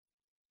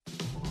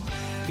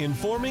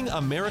Informing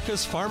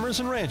America's farmers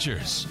and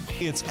ranchers,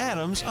 it's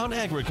Adams on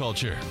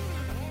Agriculture.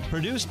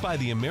 Produced by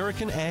the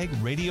American Ag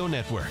Radio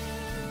Network.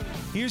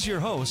 Here's your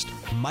host,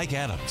 Mike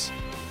Adams.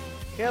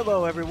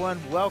 Hello, everyone.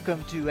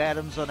 Welcome to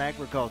Adams on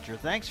Agriculture.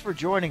 Thanks for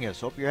joining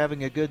us. Hope you're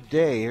having a good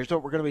day. Here's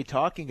what we're going to be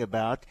talking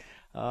about.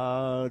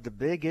 The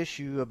big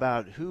issue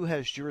about who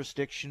has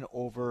jurisdiction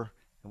over,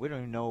 we don't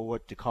even know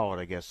what to call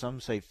it, I guess. Some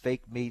say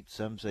fake meat,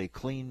 some say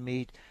clean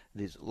meat,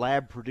 this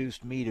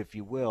lab-produced meat, if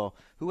you will.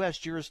 Who has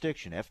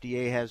jurisdiction?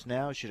 FDA has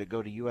now. Should it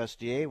go to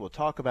USDA? We'll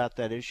talk about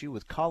that issue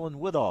with Colin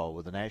Woodall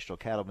with the National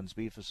Cattlemen's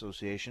Beef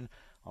Association.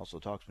 Also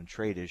talk some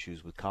trade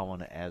issues with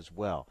Colin as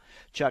well.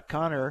 Chuck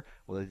Connor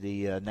with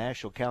the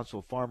National Council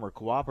of Farmer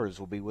Cooperatives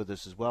will be with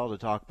us as well to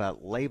talk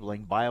about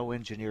labeling,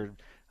 bioengineered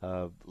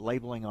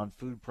labeling on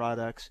food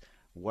products,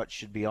 what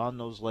should be on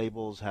those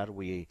labels, how do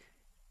we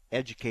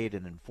educate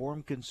and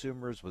inform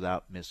consumers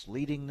without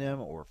misleading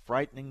them or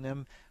frightening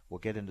them. We'll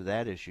get into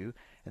that issue.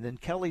 And then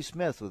Kelly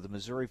Smith with the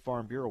Missouri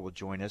Farm Bureau will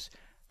join us.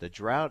 The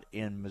drought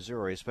in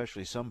Missouri,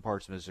 especially some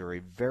parts of Missouri,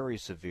 very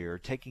severe,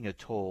 taking a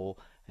toll,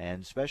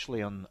 and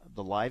especially on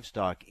the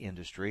livestock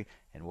industry.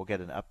 And we'll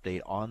get an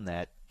update on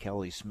that.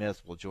 Kelly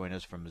Smith will join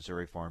us from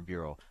Missouri Farm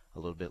Bureau a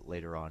little bit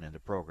later on in the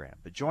program.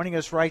 But joining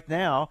us right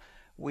now,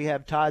 we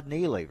have Todd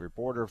Neely,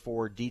 reporter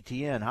for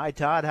DTN. Hi,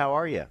 Todd. How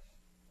are you?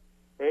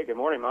 Hey, good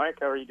morning, Mike.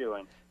 How are you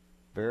doing?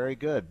 Very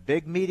good.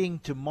 Big meeting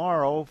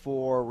tomorrow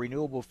for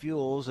renewable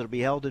fuels. It'll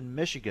be held in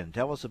Michigan.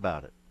 Tell us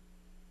about it.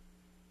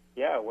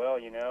 Yeah, well,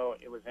 you know,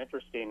 it was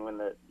interesting when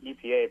the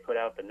EPA put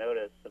out the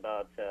notice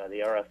about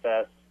the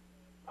RFS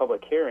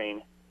public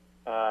hearing.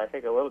 I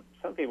think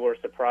some people were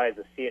surprised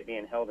to see it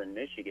being held in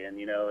Michigan.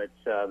 You know,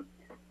 it's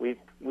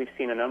we've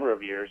seen a number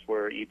of years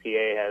where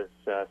EPA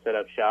has set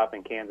up shop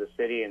in Kansas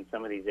City and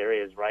some of these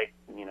areas right,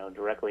 you know,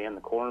 directly in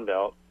the Corn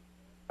Belt.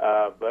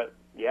 But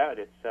yeah,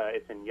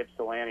 it's in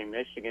Ypsilanti,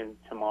 Michigan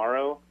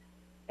tomorrow,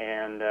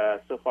 and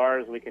so far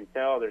as we can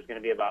tell, there's going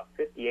to be about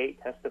 58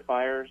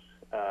 testifiers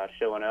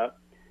showing up.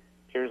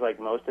 Appears like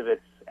most of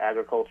it's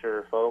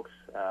agriculture folks,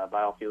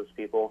 biofuels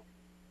people.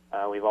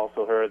 We've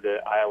also heard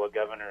that Iowa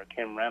Governor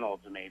Kim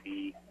Reynolds may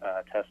be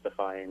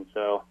testifying,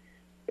 so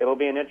it'll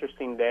be an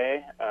interesting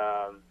day.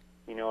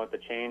 You know, with the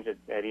change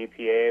at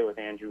EPA with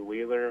Andrew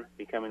Wheeler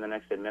becoming the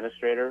next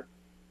administrator,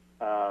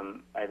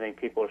 I think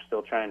people are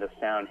still trying to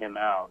sound him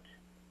out.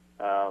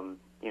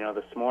 You know,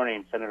 this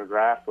morning Senator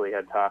Grassley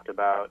had talked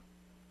about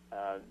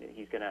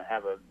he's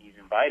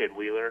invited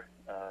Wheeler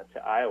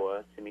to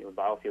Iowa to meet with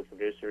biofuel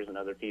producers and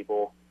other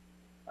people.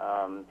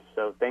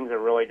 So things are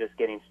really just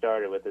getting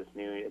started with this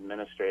new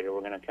administrator.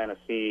 We're going to kind of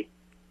see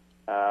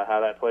how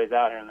that plays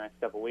out here in the next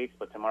couple of weeks,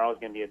 but tomorrow is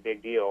going to be a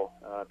big deal.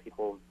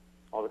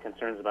 All the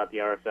concerns about the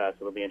RFS,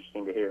 it'll be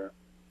interesting to hear.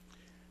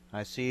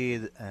 I see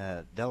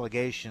a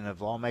delegation of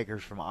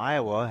lawmakers from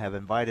Iowa have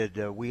invited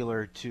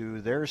Wheeler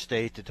to their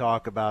state to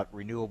talk about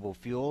renewable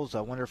fuels.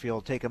 I wonder if he'll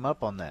take him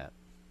up on that.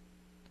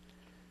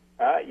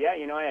 Yeah,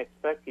 you know, I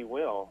expect he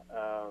will.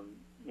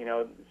 You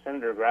know,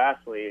 Senator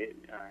Grassley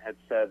had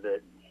said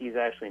that he's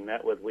actually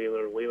met with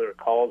Wheeler. Wheeler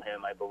called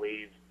him, I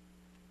believe,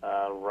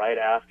 right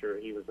after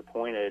he was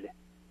appointed,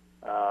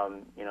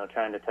 you know,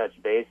 trying to touch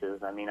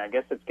bases. I mean, I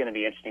guess it's going to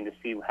be interesting to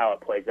see how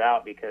it plays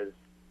out because,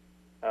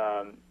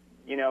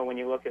 you know, when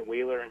you look at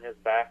Wheeler and his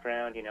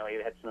background, you know, he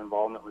had some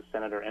involvement with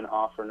Senator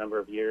Inhofe for a number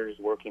of years,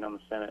 working on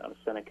the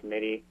Senate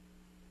committee.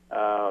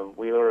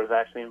 Wheeler was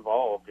actually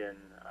involved in,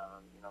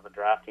 you know, the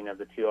drafting of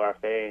the two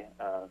RFA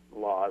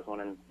laws, one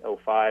in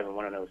 2005 and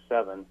one in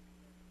 2007.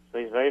 So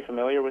he's very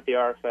familiar with the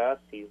RFS.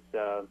 He's,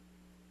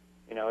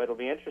 you know, it'll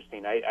be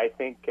interesting. I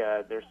think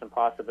there's some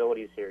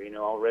possibilities here. You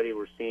know, already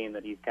we're seeing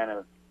that he's kind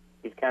of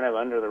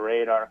under the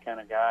radar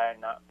kind of guy,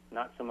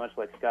 not so much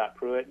like Scott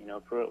Pruitt. You know,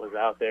 Pruitt was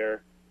out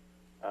there.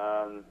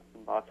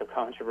 Lots of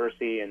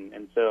controversy,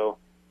 and so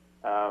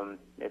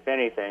if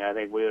anything, I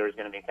think Wheeler is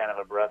going to be kind of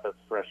a breath of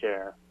fresh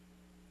air.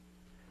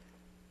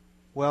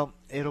 Well,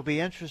 it'll be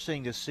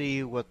interesting to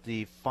see what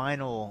the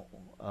final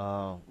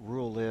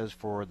rule is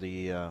for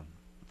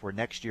for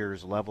next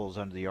year's levels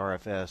under the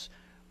RFS.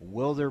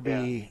 Will there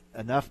be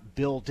enough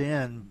built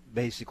in,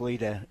 basically,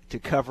 to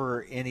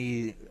cover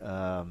any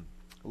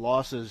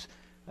losses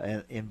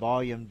in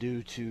volume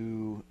due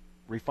to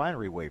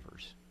refinery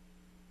waivers?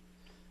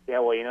 Yeah,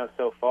 well, you know,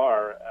 so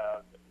far,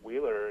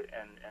 Wheeler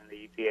and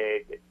the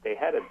EPA, they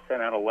had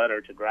sent out a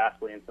letter to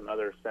Grassley and some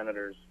other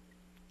senators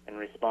in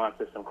response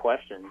to some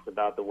questions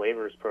about the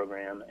waivers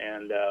program,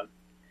 and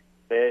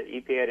the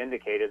EPA had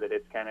indicated that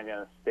it's kind of going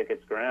to stick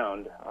its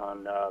ground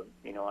on,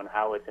 you know, on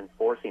how it's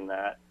enforcing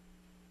that.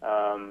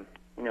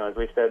 You know, as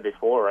we've said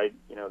before,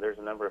 you know, there's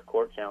a number of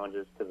court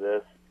challenges to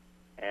this,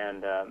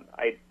 and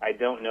I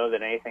don't know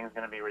that anything's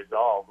going to be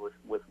resolved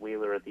with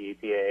Wheeler at the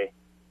EPA.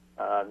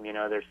 You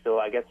know,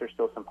 I guess there's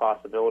still some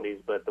possibilities,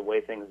 but the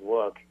way things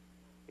look,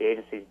 the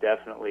agency's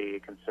definitely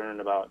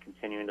concerned about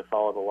continuing to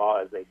follow the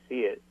law as they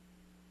see it.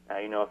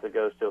 You know, if it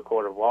goes to a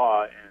court of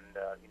law and,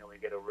 you know, we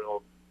get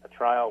a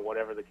trial,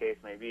 whatever the case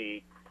may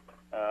be,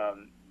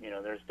 you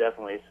know, there's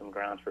definitely some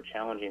grounds for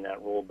challenging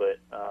that rule. But,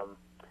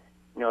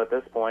 at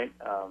this point,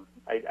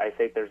 I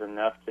think there's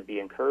enough to be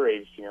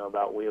encouraged,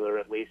 about Wheeler.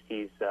 At least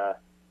he's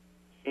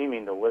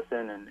seeming to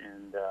listen,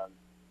 and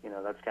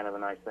that's kind of a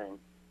nice thing.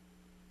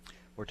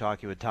 We're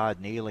talking with Todd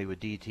Neely with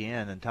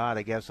DTN. And Todd,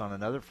 I guess on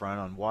another front,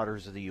 on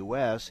waters of the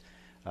U.S.,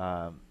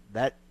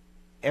 that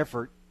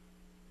effort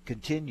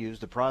continues,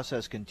 the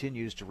process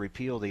continues to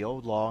repeal the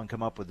old law and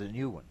come up with a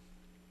new one.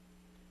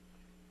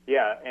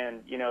 Yeah,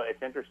 and,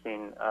 it's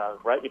interesting.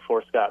 Right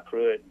before Scott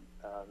Pruitt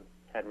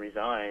had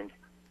resigned,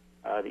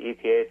 the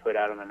EPA put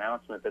out an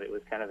announcement that it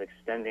was kind of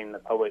extending the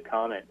public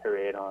comment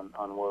period on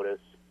WOTUS.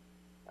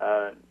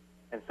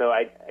 And so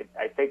I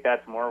think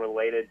that's more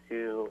related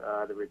to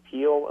the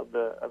repeal of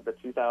the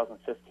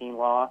 2015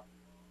 law.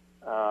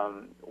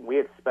 We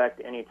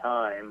expect any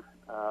time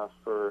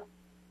for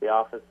the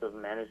Office of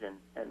Management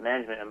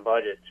and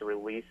Budget to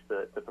release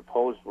the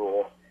proposed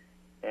rule,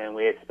 and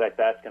we expect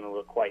that's going to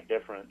look quite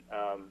different.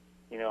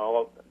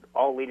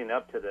 All leading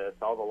up to this,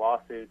 all the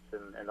lawsuits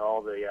and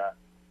all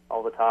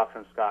the talk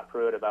from Scott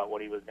Pruitt about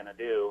what he was going to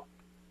do,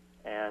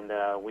 and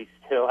we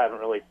still haven't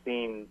really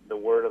seen the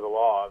word of the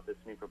law of this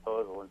new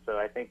proposal. And so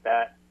I think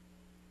that,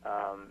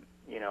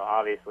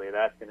 obviously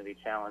that's going to be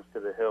challenged to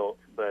the hilt.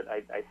 But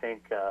I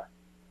think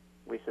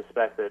we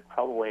suspect that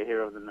probably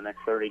here within the next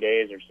 30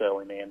 days or so,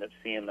 we may end up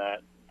seeing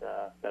that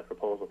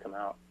proposal come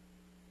out.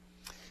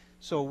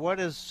 So what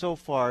has so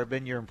far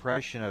been your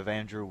impression of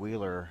Andrew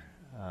Wheeler?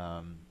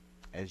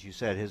 As you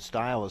said, his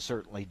style is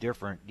certainly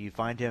different. Do you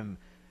find him,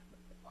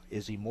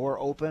 is he more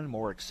open,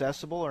 more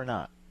accessible, or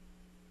not?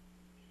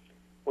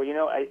 Well,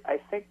 I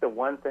think the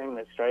one thing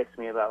that strikes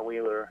me about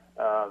Wheeler,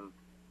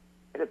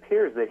 it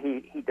appears that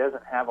he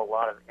doesn't have a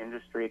lot of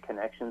industry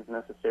connections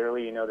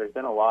necessarily. There's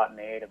been a lot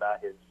made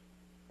about his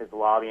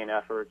lobbying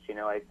efforts.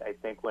 I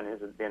think when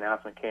the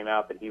announcement came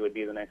out that he would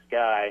be the next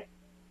guy,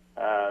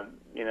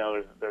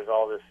 there's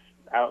all this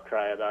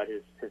outcry about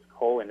his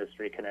coal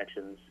industry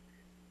connections.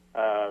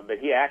 But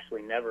he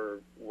actually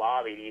never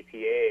lobbied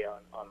EPA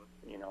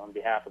on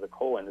behalf of the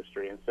coal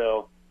industry. And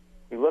so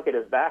you look at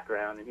his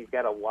background, and he's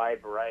got a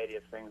wide variety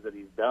of things that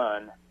he's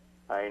done.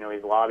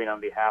 He's lobbying on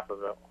behalf of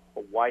a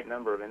wide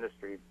number of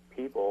industry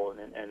people.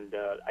 And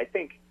I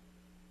think,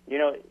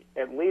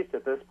 at least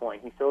at this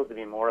point, he feels to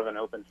be more of an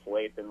open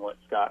slate than what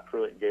Scott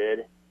Pruitt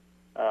did.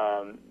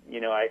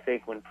 I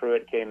think when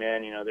Pruitt came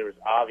in, there was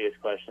obvious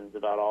questions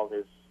about all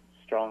his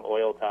strong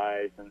oil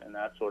ties and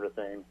that sort of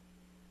thing.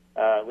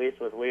 At least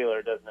with Wheeler,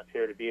 it doesn't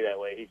appear to be that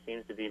way. He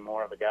seems to be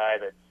more of a guy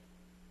that's,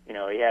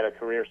 he had a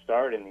career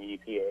start in the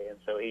EPA, and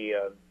so he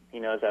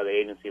knows how the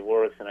agency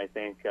works. And I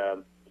think,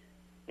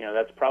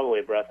 that's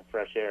probably a breath of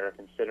fresh air,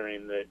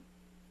 considering that,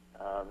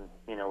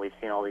 we've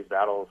seen all these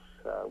battles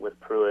with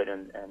Pruitt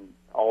and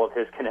all of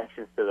his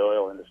connections to the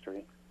oil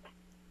industry.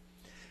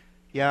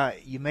 Yeah,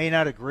 you may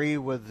not agree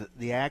with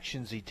the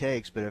actions he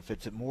takes, but if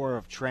it's a more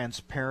of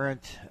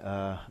transparent,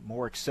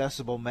 more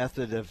accessible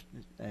method of,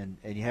 and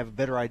you have a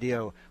better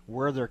idea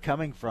where they're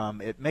coming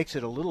from, it makes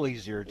it a little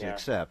easier to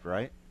accept,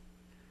 right?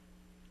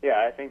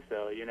 Yeah, I think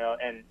so.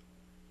 And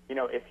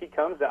if he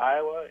comes to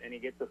Iowa and he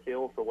gets a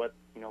feel for what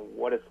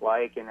it's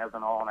like in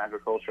ethanol and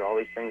agriculture, all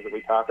these things that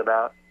we talk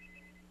about,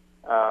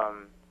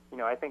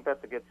 I think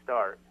that's a good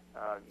start.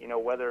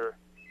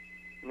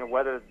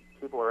 Whether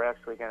people are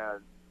actually going to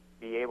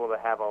be able to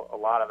have a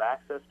lot of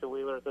access to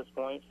Wheeler at this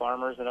point,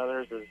 farmers and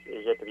others, is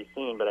yet to be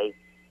seen. But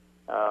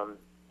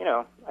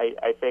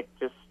I think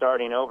just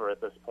starting over at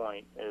this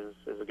point is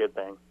a good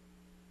thing.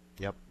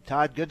 Yep.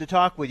 Todd, good to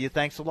talk with you.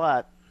 Thanks a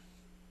lot.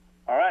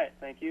 All right.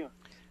 Thank you.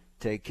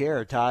 Take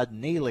care. Todd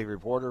Neely,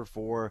 reporter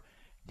for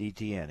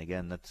DTN.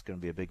 Again, that's going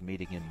to be a big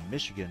meeting in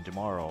Michigan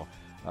tomorrow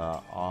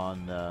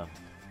on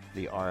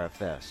the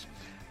RFS.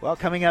 Well,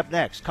 coming up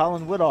next,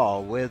 Colin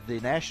Woodall with the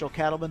National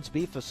Cattlemen's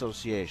Beef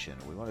Association.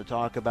 We want to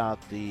talk about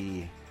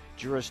the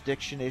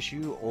jurisdiction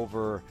issue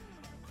over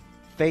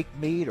fake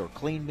meat or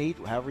clean meat,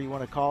 however you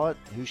want to call it.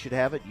 Who should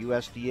have it,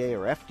 USDA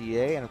or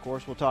FDA? And, of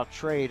course, we'll talk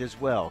trade as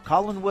well.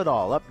 Colin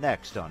Woodall up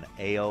next on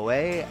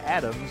AOA,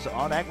 Adams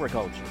on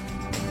Agriculture.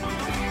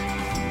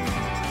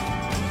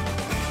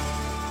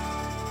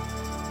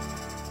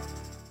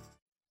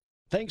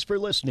 Thanks for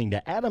listening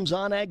to Adams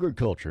on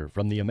Agriculture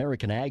from the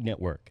American Ag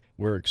Network.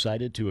 We're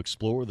excited to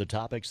explore the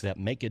topics that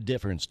make a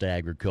difference to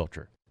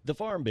agriculture. The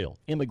Farm Bill,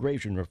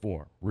 immigration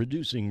reform,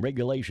 reducing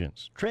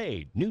regulations,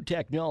 trade, new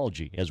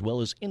technology, as well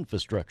as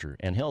infrastructure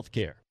and health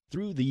care.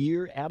 Through the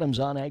year, Adams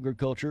on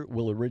Agriculture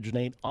will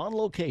originate on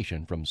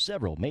location from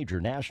several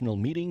major national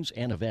meetings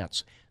and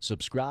events.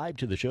 Subscribe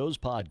to the show's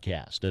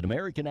podcast at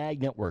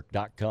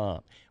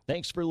AmericanAgNetwork.com.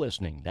 Thanks for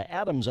listening to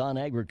Adams on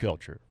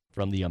Agriculture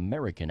from the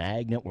American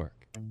Ag Network.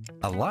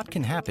 A lot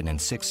can happen in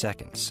 6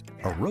 seconds.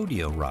 A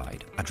rodeo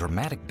ride, a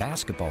dramatic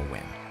basketball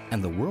win,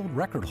 and the world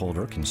record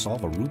holder can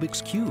solve a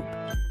Rubik's Cube.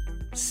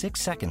 6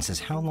 seconds is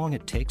how long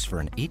it takes for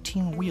an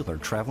 18-wheeler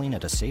traveling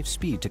at a safe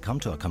speed to come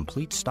to a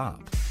complete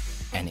stop.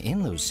 And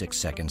in those 6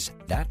 seconds,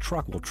 that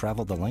truck will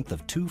travel the length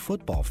of 2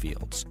 football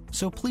fields.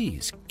 So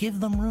please,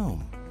 give them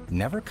room.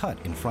 Never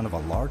cut in front of a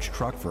large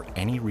truck for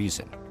any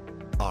reason.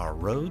 Our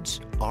roads,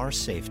 our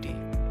safety.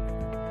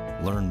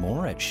 Learn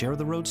more at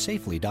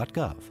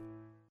sharetheroadsafely.gov.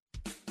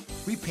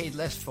 We paid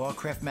less for our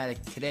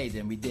Craftmatic today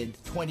than we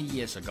did 20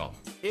 years ago.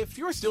 If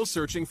you're still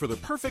searching for the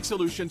perfect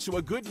solution to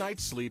a good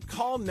night's sleep,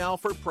 call now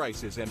for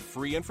prices and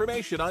free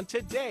information on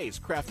today's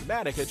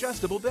Craftmatic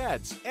adjustable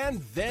beds.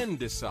 And then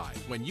decide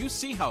when you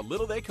see how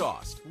little they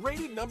cost.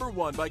 Rated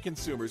 #1 by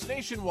consumers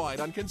nationwide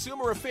on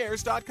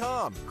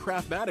consumeraffairs.com.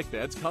 Craftmatic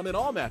beds come in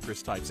all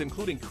mattress types,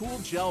 including cool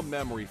gel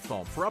memory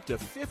foam for up to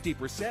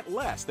 50%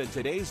 less than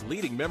today's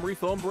leading memory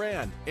foam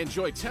brand.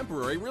 Enjoy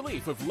temporary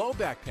relief of low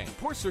back pain,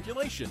 poor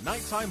circulation,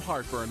 nighttime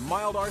heartburn,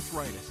 mild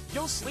arthritis.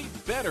 You'll sleep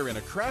better in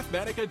a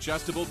Craftmatic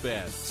adjustable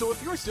bed. So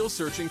if you're still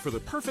searching for the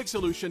perfect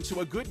solution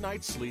to a good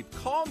night's sleep,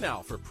 call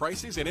now for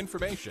prices and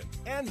information.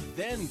 And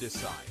then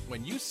decide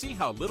when you see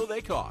how little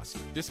they cost.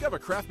 Discover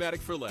Craftmatic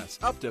for less,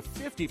 up to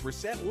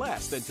 50%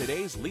 less than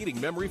today's leading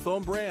memory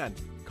foam brand.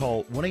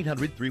 Call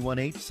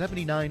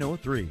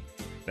 1-800-318-7903.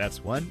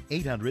 That's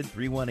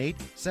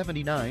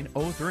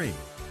 1-800-318-7903.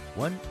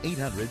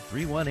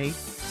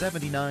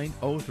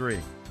 1-800-318-7903.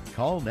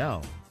 Call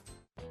now.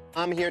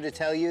 I'm here to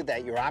tell you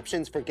that your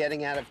options for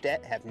getting out of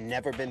debt have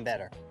never been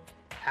better.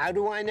 How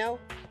do I know?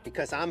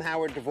 Because I'm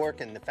Howard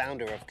Dvorkin, the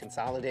founder of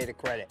Consolidated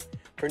Credit.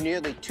 For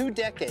nearly 2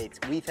 decades,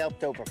 we've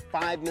helped over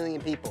 5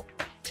 million people,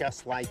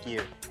 just like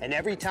you. And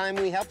every time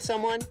we help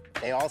someone,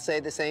 they all say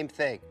the same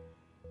thing.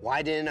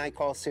 Why didn't I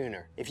call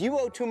sooner? If you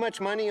owe too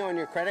much money on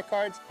your credit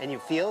cards and you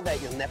feel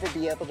that you'll never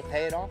be able to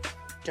pay it off,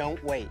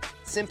 don't wait.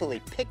 Simply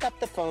pick up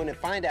the phone and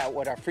find out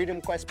what our Freedom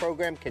Quest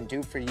program can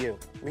do for you.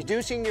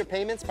 Reducing your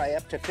payments by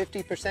up to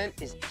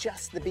 50% is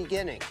just the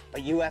beginning,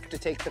 but you have to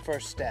take the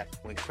first step.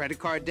 When credit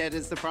card debt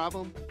is the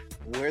problem,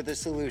 we're the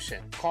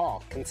solution.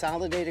 Call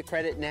Consolidated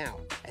Credit now.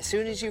 As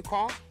soon as you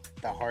call,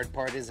 the hard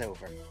part is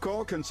over.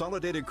 Call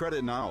Consolidated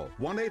Credit now.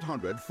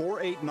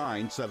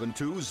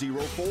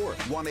 1-800-489-7204.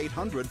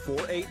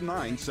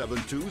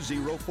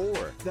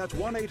 1-800-489-7204. That's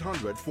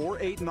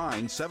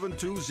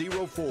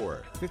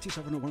 1-800-489-7204.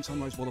 5701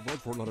 Sunrise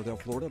Boulevard, Fort Lauderdale,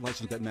 Florida.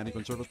 Licensed debt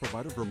management service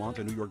provider, Vermont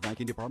and New York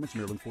banking departments,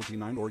 Maryland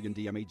 149, Oregon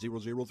DM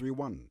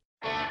 80031.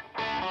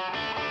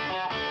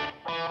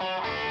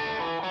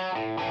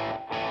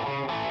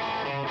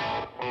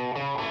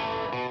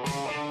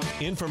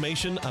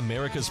 Information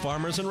America's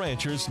farmers and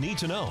ranchers need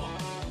to know.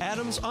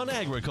 Adams on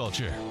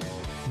Agriculture.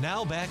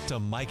 Now back to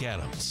Mike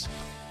Adams.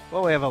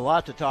 Well, we have a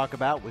lot to talk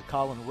about with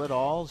Colin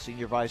Woodall,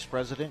 Senior Vice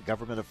President,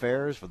 Government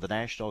Affairs for the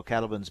National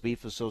Cattlemen's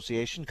Beef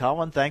Association.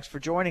 Colin, thanks for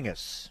joining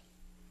us.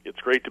 It's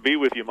great to be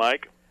with you,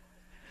 Mike.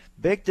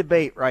 Big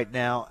debate right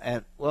now,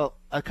 and, well,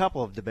 a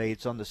couple of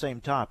debates on the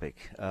same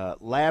topic.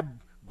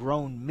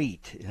 Lab-grown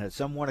meat.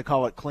 Some want to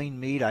call it clean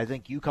meat. I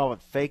think you call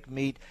it fake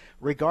meat.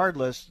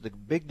 Regardless, the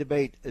big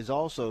debate is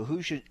also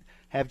who should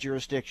have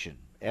jurisdiction.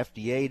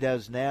 FDA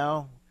does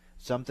now.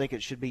 Some think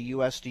it should be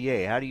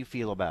USDA. How do you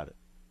feel about it?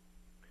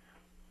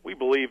 We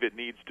believe it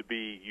needs to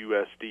be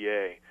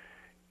USDA.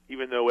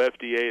 Even though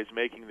FDA is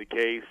making the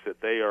case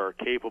that they are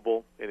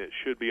capable and it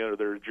should be under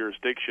their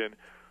jurisdiction,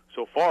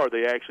 so far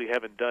they actually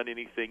haven't done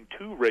anything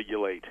to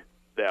regulate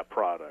that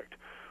product.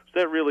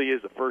 So that really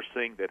is the first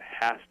thing that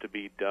has to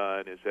be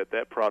done, is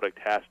that product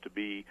has to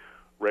be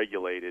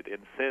regulated.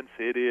 And since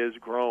it is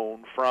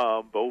grown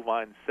from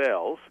bovine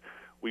cells,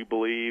 we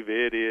believe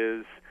it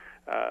is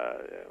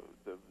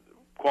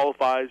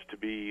qualifies to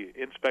be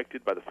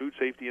inspected by the Food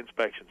Safety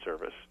Inspection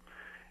Service.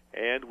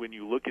 And when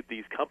you look at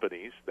these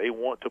companies, they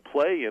want to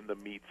play in the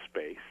meat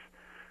space.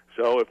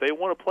 So if they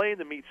want to play in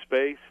the meat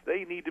space,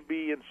 they need to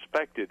be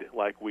inspected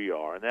like we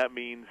are, and that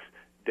means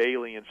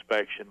daily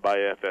inspection by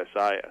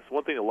FSIS.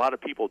 One thing a lot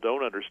of people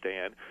don't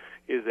understand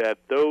is that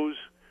those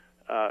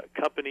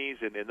companies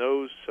and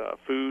those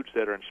foods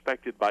that are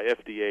inspected by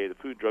FDA, the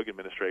Food and Drug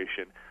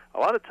Administration, a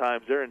lot of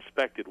times they're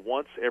inspected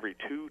once every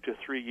 2 to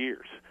 3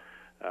 years.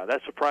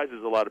 That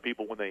surprises a lot of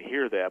people when they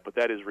hear that, but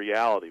that is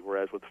reality,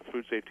 whereas with the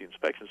Food Safety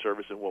Inspection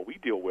Service and what we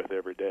deal with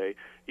every day,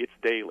 it's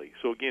daily.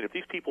 So again, if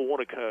these people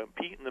want to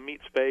compete in the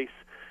meat space,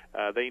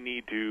 they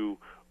need to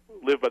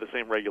live by the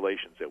same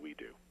regulations that we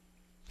do.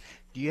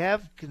 Do you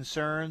have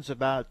concerns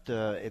about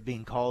it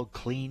being called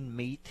clean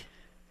meat?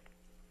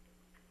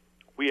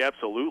 We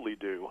absolutely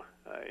do.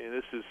 And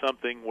this is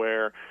something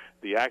where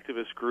the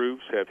activist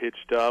groups have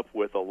hitched up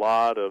with a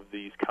lot of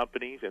these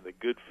companies and the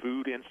Good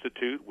Food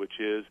Institute, which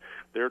is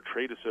their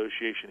trade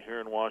association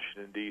here in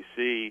Washington,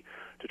 D.C.,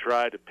 to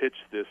try to pitch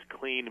this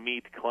clean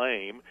meat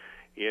claim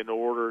in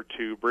order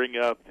to bring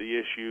up the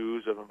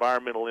issues of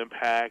environmental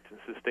impact and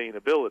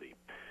sustainability.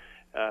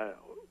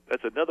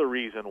 That's another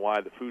reason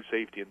why the Food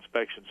Safety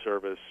Inspection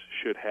Service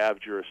should have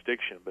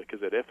jurisdiction,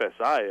 because at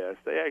FSIS,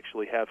 they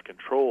actually have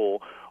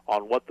control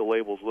on what the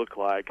labels look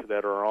like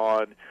that are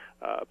on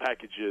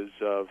packages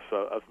of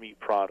meat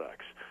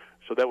products.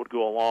 So that would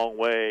go a long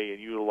way in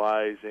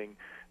utilizing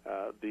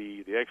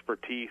the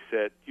expertise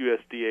at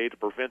USDA to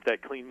prevent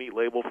that clean meat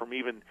label from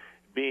even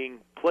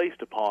being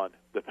placed upon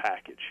the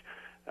package.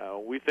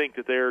 We think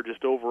that they're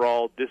just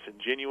overall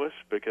disingenuous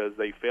because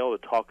they fail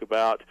to talk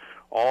about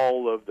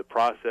all of the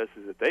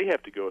processes that they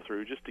have to go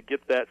through just to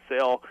get that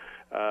cell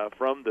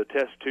from the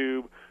test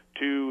tube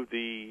to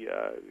the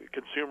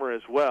consumer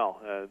as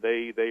well.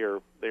 They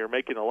are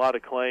making a lot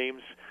of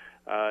claims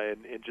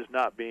and just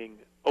not being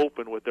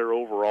open with their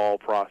overall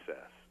process.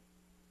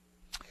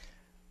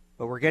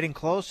 But we're getting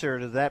closer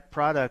to that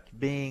product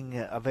being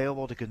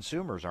available to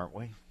consumers, aren't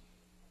we?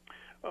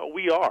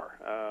 We are.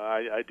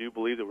 I do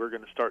believe that we're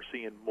going to start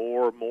seeing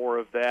more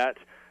of that,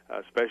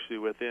 especially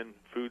within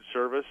food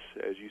service,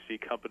 as you see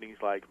companies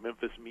like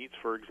Memphis Meats,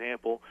 for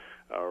example,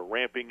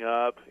 ramping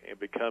up and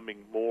becoming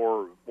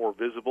more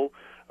visible.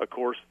 Of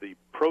course, the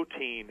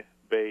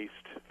protein-based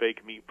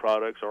fake meat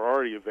products are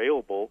already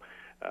available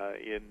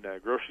in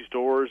grocery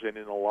stores and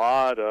in a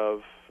lot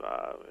of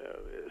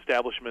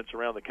establishments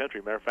around the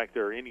country. Matter of fact,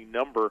 there are any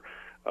number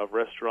of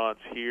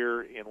restaurants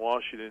here in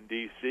Washington,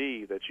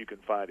 D.C. that you can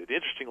find it.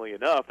 Interestingly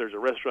enough, there's a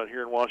restaurant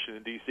here in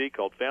Washington, D.C.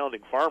 called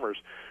Founding Farmers,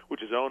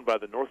 which is owned by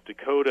the North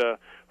Dakota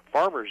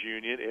Farmers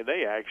Union, and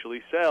they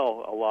actually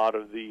sell a lot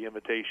of the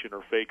imitation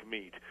or fake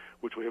meat,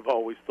 which we have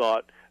always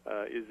thought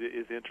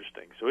is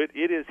interesting. So it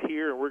is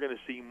here, and we're going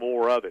to see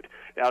more of it.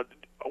 Now,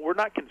 we're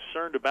not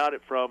concerned about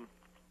it from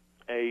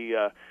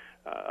a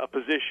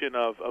position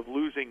of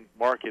losing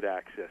market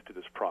access to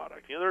this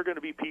product. You know, there are going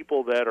to be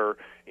people that are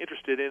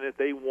interested in it.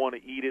 They want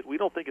to eat it. We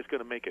don't think it's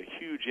going to make a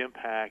huge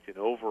impact in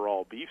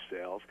overall beef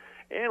sales.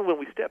 And when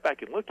we step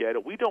back and look at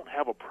it, we don't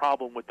have a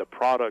problem with the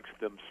products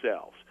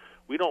themselves.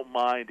 We don't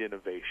mind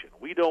innovation.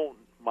 We don't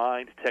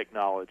mind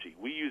technology.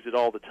 We use it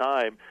all the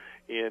time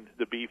in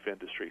the beef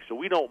industry. So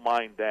we don't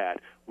mind that.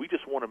 We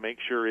just want to make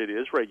sure it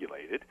is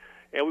regulated,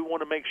 and we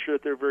want to make sure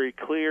that they're very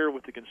clear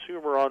with the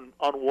consumer on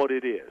what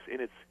it is,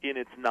 and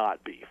it's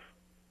not beef.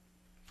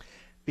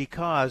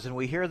 Because, and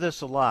we hear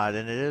this a lot,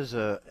 and it is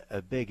a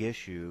big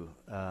issue,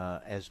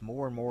 as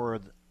more and more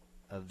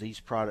of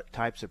these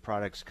types of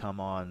products come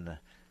on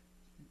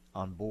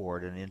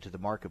board and into the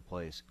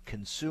marketplace,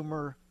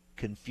 consumer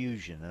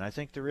confusion, and I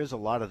think there is a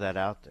lot of that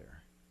out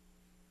there.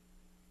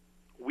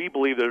 We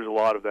believe there's a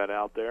lot of that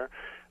out there.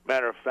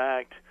 Matter of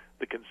fact,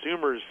 the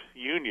Consumers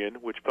Union,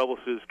 which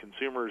publishes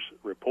consumers'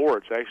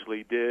 reports,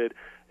 actually did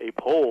a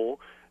poll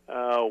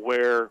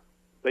where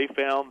they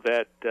found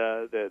that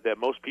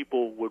most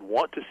people would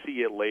want to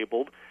see it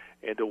labeled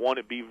and to want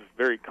it be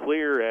very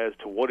clear as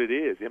to what it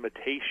is,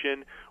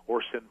 imitation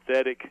or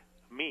synthetic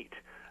meat.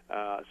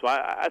 So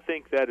I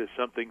think that is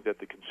something that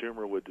the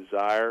consumer would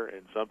desire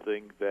and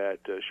something that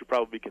should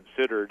probably be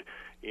considered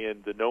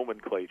in the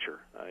nomenclature.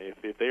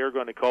 If they are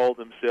going to call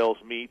themselves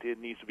meat, it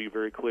needs to be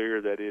very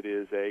clear that it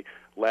is a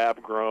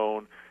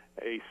lab-grown,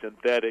 a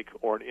synthetic,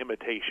 or an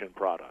imitation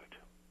product.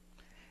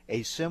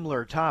 A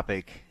similar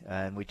topic,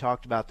 and we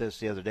talked about this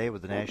the other day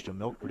with the National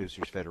Milk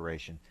Producers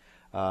Federation.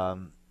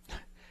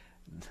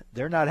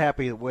 They're not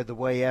happy with the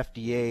way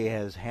FDA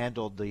has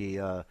handled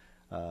the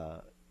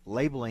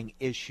labeling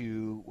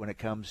issue when it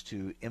comes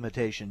to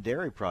imitation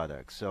dairy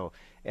products. So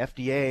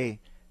FDA,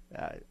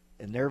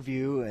 in their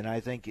view, and I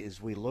think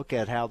as we look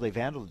at how they've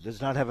handled it,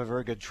 does not have a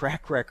very good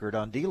track record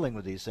on dealing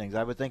with these things.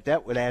 I would think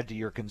that would add to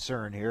your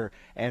concern here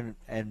and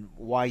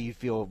why you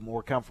feel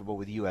more comfortable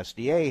with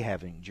USDA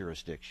having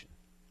jurisdiction.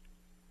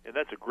 And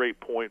that's a great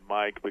point,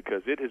 Mike,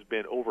 because it has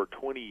been over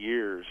 20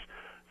 years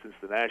since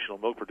the National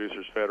Milk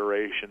Producers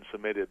Federation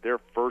submitted their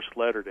first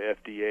letter to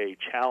FDA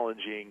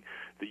challenging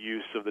the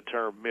use of the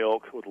term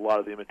milk with a lot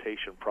of the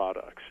imitation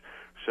products.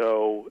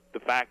 So the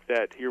fact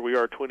that here we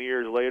are 20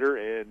 years later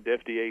and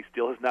FDA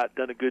still has not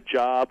done a good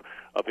job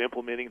of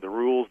implementing the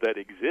rules that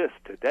exist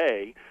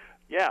today,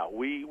 yeah,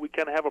 we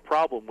kind of have a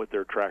problem with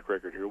their track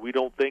record here. We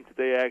don't think that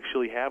they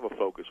actually have a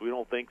focus. We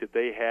don't think that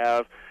they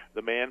have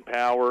the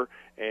manpower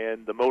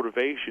and the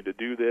motivation to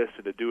do this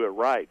and to do it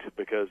right,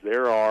 because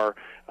there are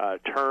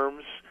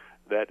terms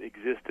that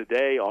exist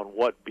today on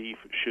what beef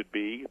should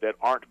be that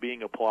aren't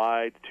being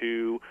applied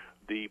to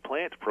the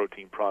plant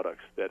protein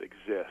products that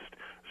exist.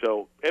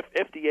 So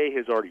FDA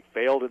has already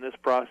failed in this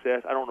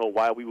process. I don't know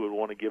why we would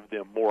want to give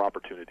them more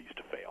opportunities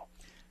to fail.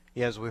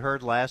 Yeah, as we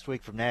heard last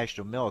week from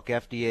National Milk,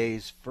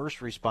 FDA's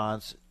first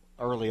response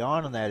early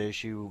on that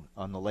issue,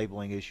 on the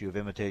labeling issue of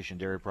imitation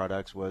dairy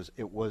products, was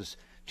it was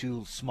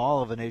too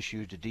small of an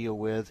issue to deal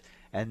with,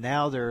 and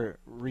now their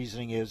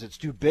reasoning is it's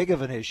too big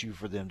of an issue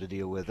for them to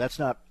deal with. That's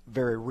not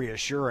very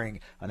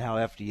reassuring on how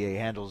FDA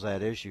handles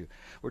that issue.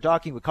 We're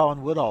talking with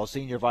Colin Woodall,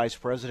 Senior Vice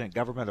President,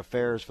 Government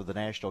Affairs for the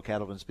National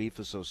Cattlemen's Beef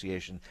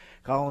Association.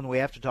 Colin, we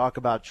have to talk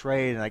about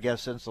trade, and I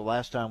guess since the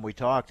last time we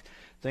talked,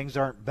 things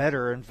aren't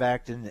better. In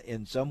fact,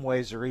 in some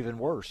ways, they're even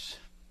worse.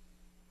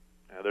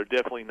 They're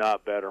definitely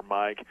not better,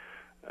 Mike.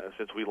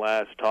 Since we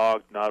last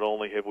talked, not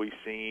only have we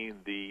seen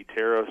the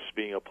tariffs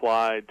being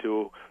applied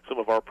to some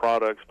of our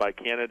products by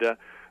Canada,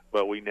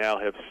 but we now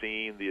have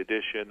seen the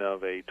addition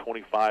of a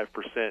 25%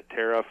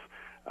 tariff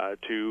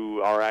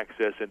to our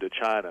access into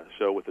China.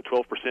 So with the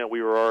 12%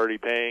 we were already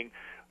paying,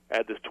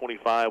 add this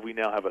 25, we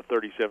now have a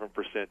 37%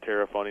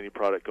 tariff on any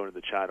product going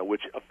into China,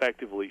 which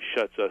effectively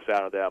shuts us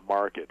out of that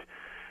market.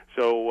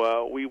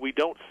 So we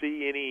don't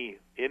see any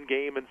end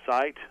game in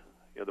sight.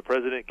 You know, the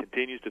president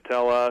continues to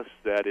tell us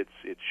that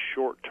it's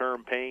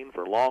short-term pain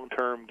for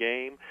long-term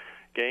gain,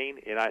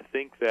 and I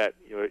think that,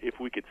 you know, if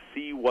we could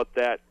see what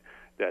that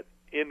that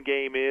end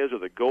game is or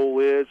the goal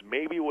is,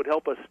 maybe it would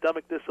help us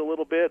stomach this a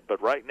little bit,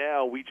 but right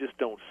now we just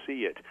don't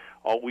see it.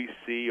 All we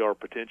see are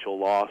potential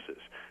losses.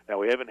 Now,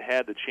 we haven't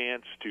had the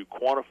chance to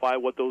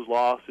quantify what those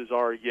losses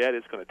are yet.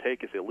 It's going to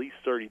take us at least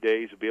 30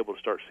 days to be able to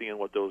start seeing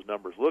what those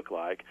numbers look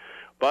like.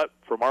 But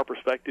from our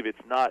perspective, it's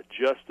not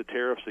just the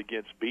tariffs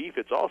against beef,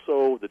 it's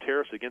also the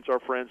tariffs against our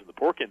friends in the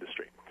pork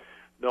industry,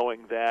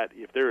 knowing that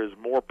if there is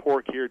more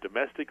pork here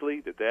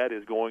domestically, that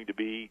is going to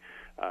be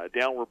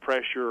downward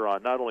pressure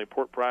on not only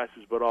pork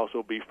prices but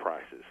also beef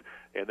prices.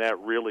 And that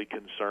really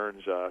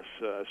concerns us,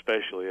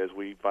 especially as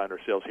we find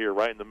ourselves here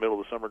right in the middle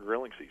of the summer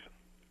grilling season.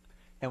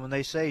 And when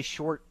they say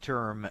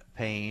short-term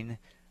pain,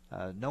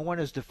 no one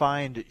has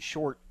defined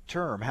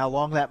short-term, how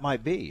long that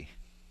might be.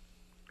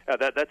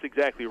 That's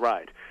exactly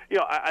right.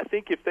 I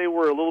think if they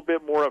were a little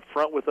bit more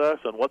upfront with us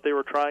on what they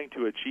were trying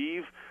to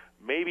achieve,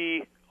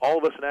 maybe all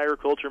of us in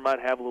agriculture might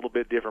have a little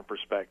bit different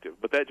perspective,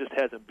 but that just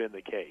hasn't been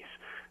the case.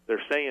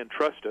 They're saying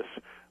trust us,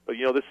 but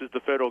this is the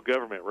federal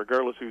government,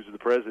 regardless who's the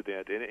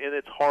president, and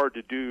it's hard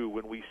to do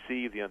when we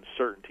see the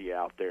uncertainty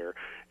out there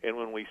and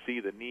when we see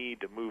the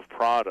need to move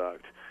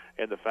product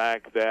and the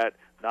fact that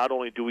not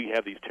only do we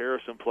have these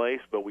tariffs in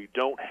place, but we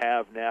don't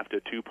have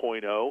NAFTA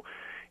 2.0.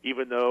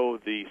 Even though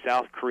the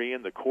South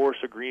Korean, the course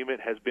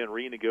agreement has been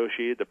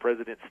renegotiated, the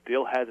president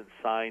still hasn't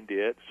signed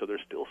it, so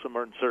there's still some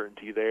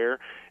uncertainty there.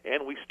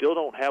 And we still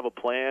don't have a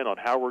plan on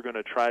how we're going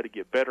to try to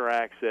get better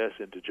access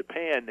into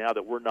Japan now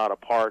that we're not a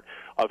part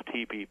of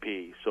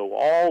TPP. So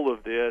all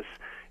of this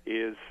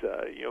is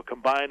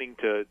combining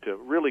to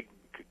really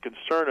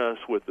concern us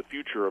with the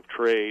future of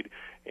trade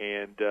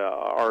and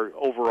our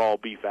overall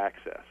beef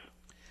access.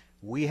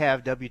 We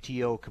have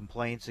WTO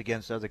complaints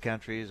against other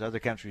countries have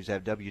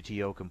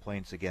WTO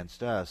complaints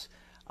against us.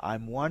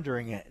 I'm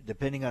wondering,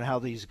 depending on how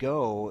these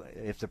go,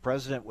 if the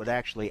president would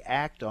actually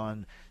act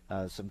on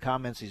some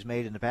comments he's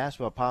made in the past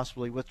about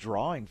possibly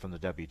withdrawing from the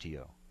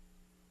WTO.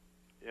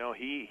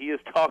 He has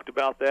talked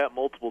about that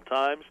multiple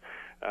times.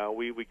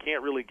 We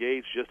can't really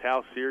gauge just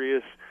how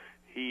serious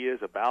he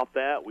is about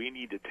that. We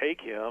need to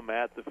take him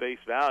at the face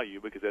value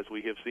because, as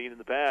we have seen in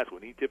the past,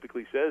 when he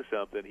typically says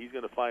something, he's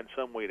going to find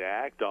some way to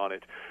act on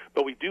it.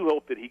 But we do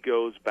hope that he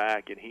goes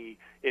back and he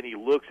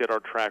looks at our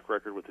track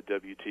record with the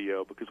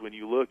WTO, because when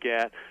you look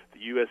at the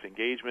U.S.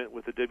 engagement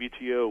with the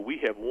WTO, we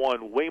have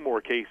won way more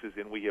cases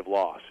than we have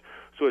lost.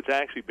 So it's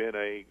actually been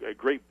a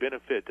great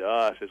benefit to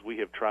us as we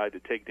have tried to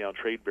take down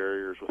trade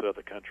barriers with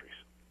other countries.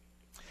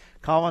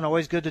 Colin,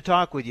 always good to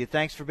talk with you.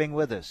 Thanks for being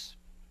with us.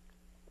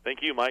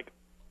 Thank you, Mike.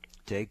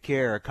 Take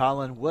care.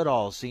 Colin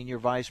Woodall, Senior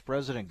Vice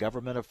President,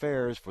 Government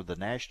Affairs for the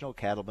National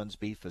Cattlemen's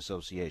Beef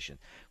Association.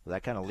 Well,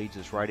 that kind of leads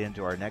us right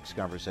into our next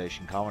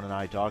conversation. Colin and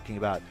I talking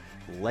about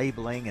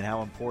labeling and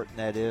how important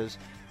that is.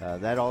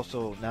 That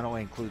also not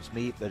only includes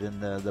meat, but in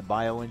the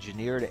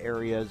bioengineered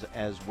areas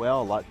as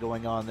well. A lot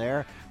going on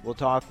there. We'll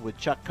talk with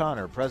Chuck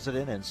Connor,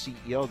 President and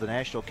CEO of the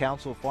National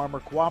Council of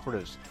Farmer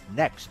Cooperatives,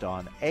 next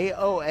on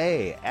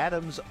AOA,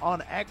 Adams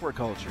on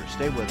Agriculture.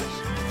 Stay with us.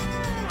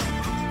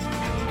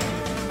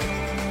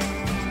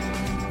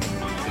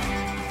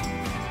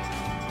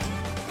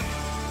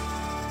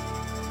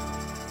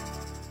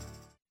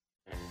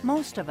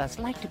 Most of us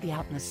like to be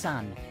out in the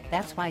sun.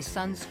 That's why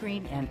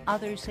sunscreen and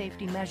other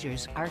safety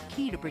measures are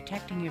key to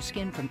protecting your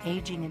skin from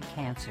aging and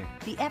cancer.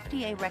 The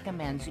FDA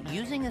recommends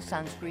using a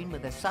sunscreen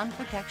with a sun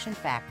protection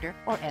factor,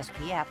 or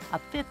SPF,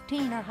 of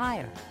 15 or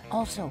higher.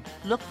 Also,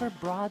 look for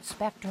broad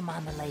spectrum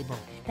on the label.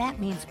 That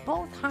means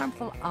both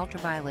harmful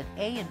ultraviolet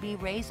A and B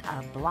rays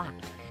are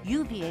blocked.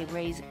 UVA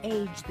rays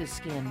age the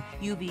skin,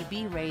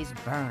 UVB rays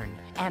burn,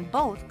 and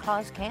both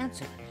cause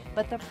cancer.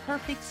 But the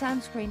perfect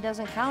sunscreen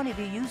doesn't count if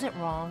you use it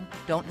wrong.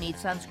 Don't need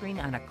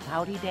sunscreen on a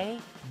cloudy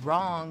day?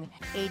 Wrong.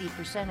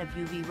 80% of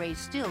UV rays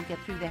still get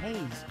through the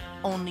haze.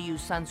 Only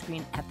use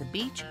sunscreen at the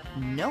beach?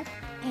 Nope.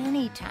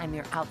 Anytime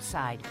you're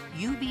outside,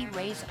 UV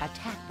rays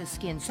attack the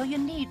skin, so you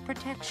need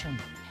protection.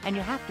 And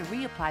you have to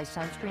reapply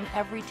sunscreen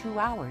every 2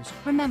 hours.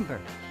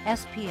 Remember,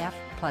 SPF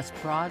plus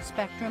broad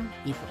spectrum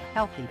equal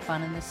healthy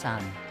fun in the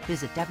sun.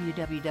 Visit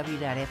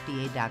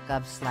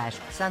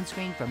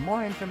www.fda.gov/sunscreen for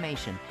more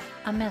information.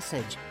 A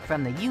message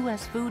from the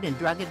U.S. Food and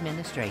Drug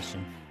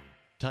Administration.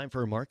 Time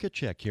for a market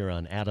check here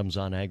on Adams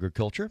on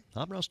Agriculture.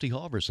 I'm Rusty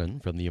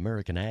Halverson from the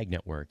American Ag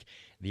Network.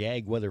 The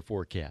ag weather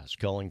forecast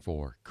calling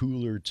for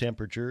cooler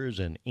temperatures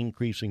and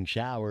increasing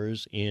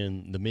showers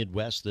in the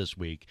Midwest this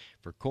week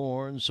for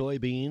corn,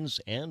 soybeans,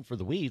 and for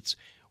the wheats.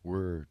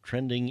 We're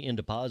trending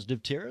into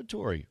positive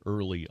territory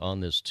early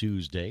on this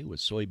Tuesday with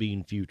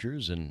soybean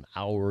futures an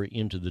hour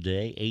into the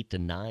day, 8 to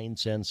 9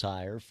 cents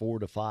higher, 4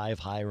 to 5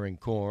 higher in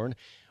corn.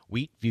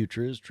 Wheat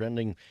futures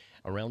trending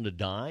around a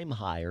dime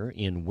higher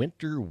in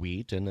winter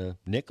wheat and a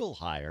nickel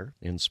higher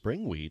in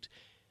spring wheat.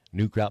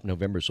 New crop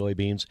November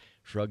soybeans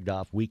shrugged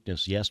off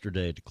weakness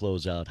yesterday to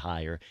close out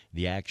higher.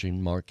 The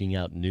action marking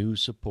out new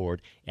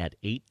support at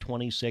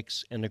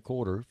 8.26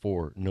 1/4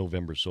 for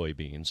November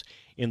soybeans.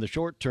 In the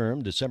short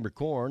term, December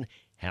corn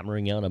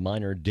hammering out a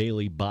minor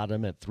daily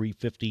bottom at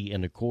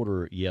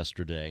 350.25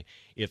 yesterday.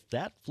 If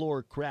that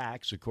floor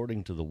cracks,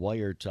 according to the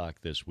Wire Talk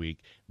this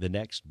week, the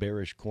next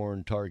bearish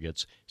corn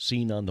targets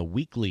seen on the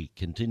weekly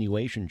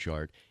continuation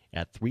chart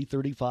at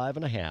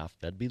 335.5.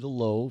 That'd be the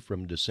low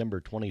from December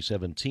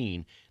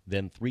 2017,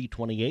 then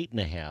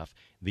 328.5,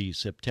 the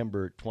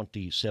September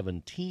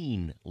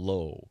 2017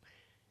 low.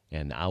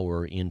 An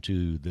hour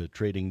into the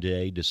trading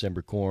day,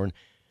 December corn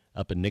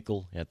up a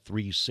nickel at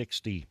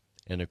 360.25.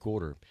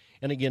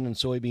 And again in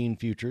soybean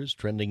futures,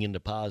 trending into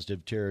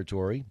positive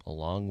territory,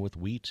 along with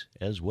wheat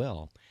as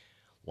well.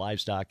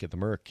 Livestock at the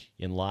Merc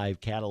in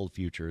live cattle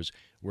futures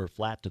were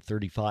flat to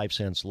 35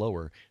 cents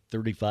lower,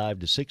 35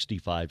 to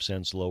 65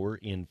 cents lower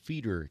in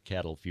feeder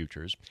cattle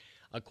futures.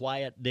 A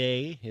quiet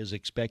day is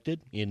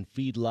expected in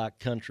feedlot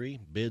country.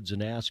 Bids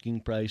and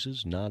asking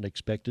prices not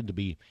expected to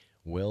be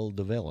well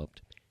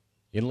developed.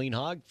 In lean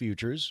hog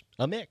futures,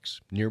 a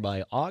mix.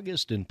 Nearby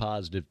August in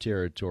positive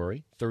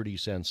territory, 30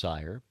 cents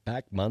higher.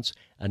 Pack months,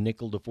 a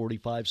nickel to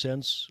 45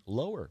 cents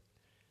lower.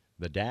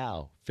 The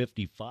Dow,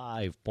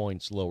 55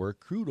 points lower.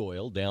 Crude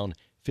oil down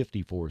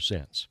 54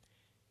 cents.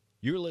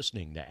 You're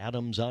listening to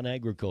Adams on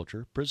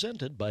Agriculture,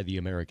 presented by the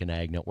American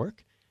Ag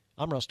Network.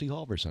 I'm Rusty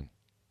Halverson.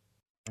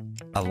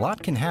 A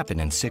lot can happen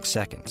in 6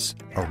 seconds.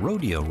 A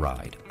rodeo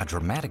ride, a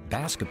dramatic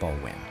basketball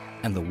win,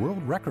 and the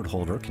world record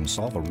holder can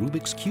solve a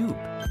Rubik's Cube.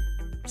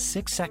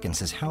 6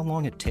 seconds is how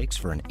long it takes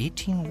for an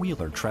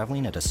 18-wheeler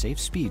traveling at a safe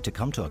speed to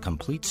come to a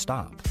complete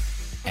stop.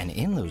 And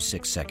in those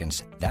 6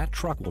 seconds, that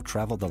truck will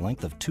travel the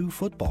length of 2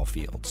 football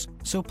fields.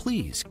 So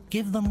please,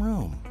 give them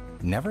room.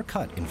 Never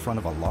cut in front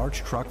of a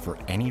large truck for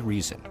any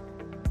reason.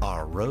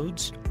 Our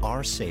roads,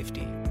 our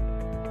safety.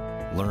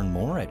 Learn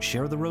more at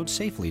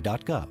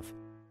sharetheroadsafely.gov.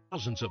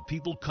 Thousands of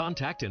people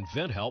contact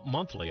InventHelp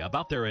monthly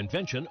about their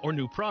invention or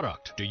new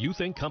product. Do you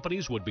think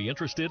companies would be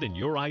interested in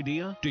your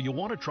idea? Do you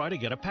want to try to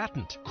get a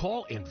patent?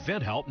 Call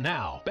InventHelp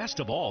now. Best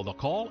of all, the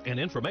call and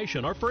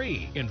information are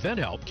free.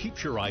 InventHelp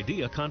keeps your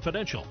idea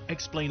confidential,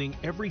 explaining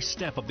every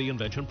step of the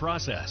invention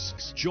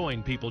process.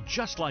 Join people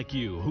just like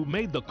you who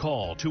made the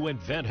call to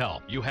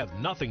InventHelp. You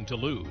have nothing to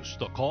lose.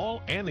 The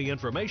call and the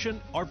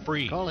information are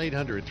free. Call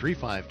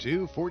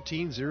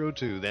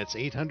 800-352-1402. That's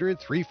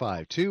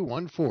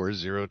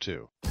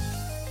 800-352-1402.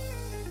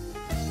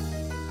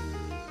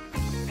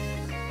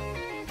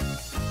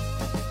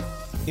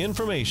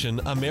 Information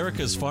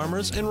America's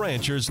farmers and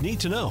ranchers need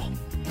to know.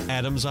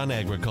 Adams on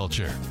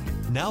Agriculture.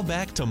 Now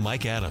back to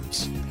Mike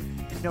Adams.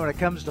 You know, when it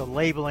comes to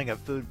labeling of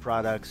food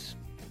products,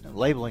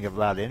 labeling of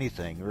about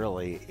anything,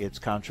 really, it's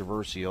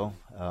controversial.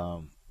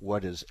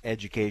 What is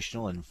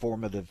educational,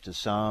 informative to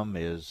some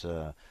is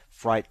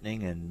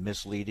frightening and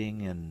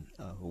misleading and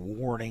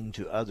warning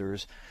to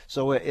others.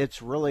 So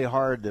it's really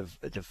hard to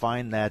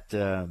find that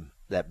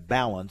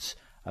balance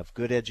of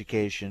good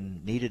education,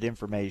 needed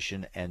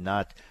information, and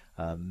not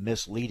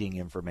misleading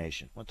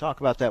information. We'll talk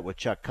about that with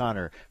Chuck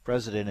Connor,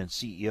 President and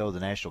CEO of the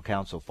National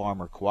Council of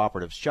Farmer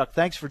Cooperatives. Chuck,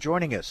 thanks for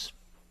joining us.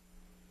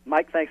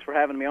 Mike, thanks for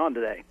having me on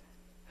today.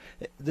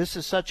 This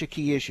is such a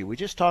key issue. We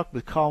just talked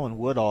with Colin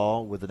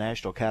Woodall with the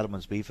National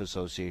Cattlemen's Beef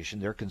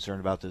Association. They're concerned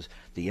about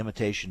the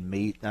imitation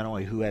meat, not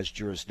only who has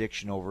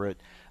jurisdiction over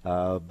it,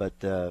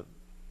 but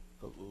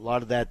a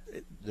lot of that,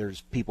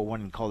 there's people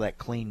wanting to call that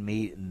clean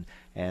meat,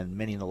 and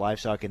many in the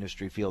livestock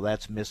industry feel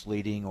that's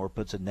misleading or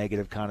puts a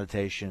negative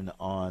connotation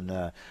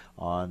on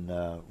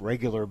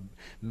regular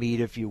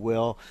meat, if you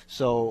will.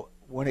 So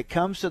when it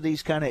comes to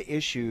these kind of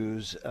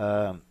issues,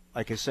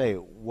 like I say,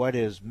 what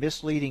is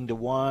misleading to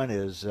one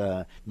is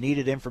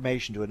needed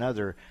information to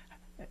another.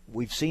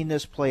 We've seen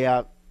this play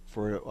out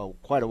for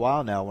quite a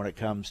while now when it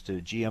comes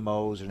to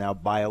GMOs or now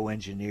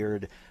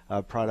bioengineered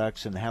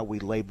products and how we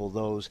label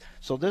those.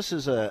 So this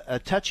is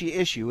a touchy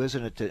issue,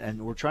 isn't it?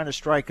 And we're trying to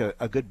strike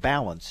a good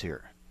balance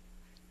here.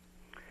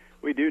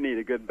 We do need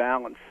a good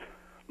balance,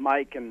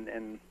 Mike,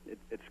 and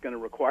it's going to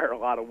require a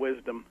lot of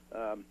wisdom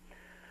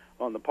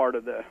on the part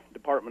of the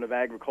Department of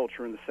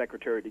Agriculture and the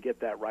Secretary to get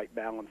that right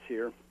balance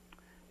here.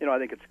 You know, I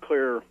think it's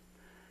clear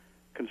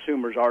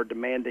consumers are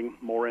demanding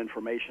more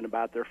information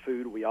about their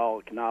food. We all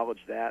acknowledge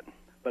that.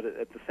 But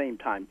at the same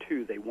time,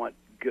 too, they want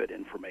good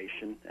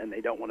information, and they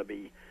don't want to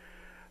be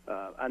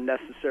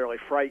unnecessarily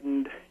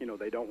frightened. You know,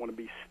 they don't want to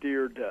be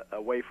steered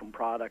away from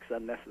products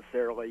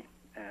unnecessarily,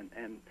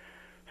 and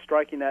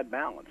striking that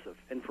balance of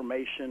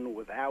information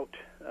without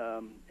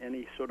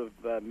any sort of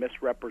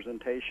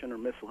misrepresentation or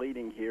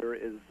misleading here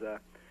is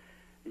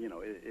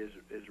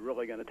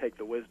really going to take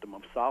the wisdom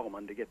of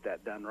Solomon to get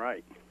that done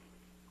right.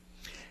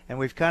 And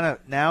we've kind of,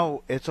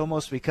 now it's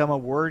almost become a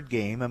word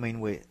game. I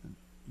mean,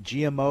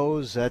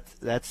 GMOs,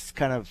 that's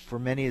kind of, for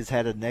many, has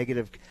had a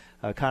negative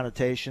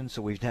connotation,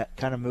 so we've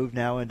kind of moved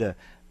now into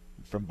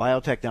from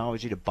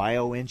biotechnology to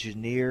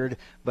bioengineered,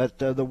 but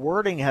the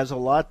wording has a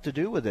lot to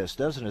do with this,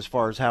 doesn't it, as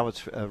far as how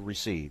it's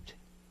received?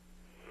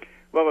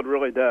 Well, it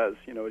really does.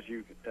 You know, as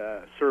you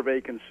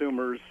survey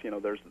consumers, you know,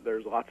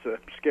 there's lots of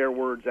scare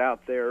words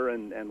out there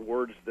and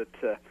words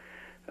that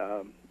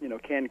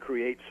can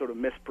create sort of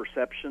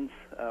misperceptions.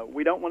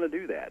 We don't want to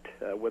do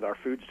that with our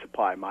food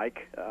supply,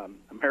 Mike.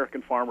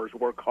 American farmers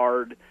work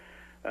hard.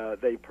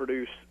 They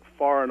produce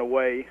far and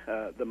away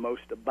the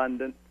most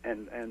abundant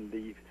and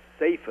the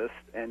safest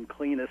and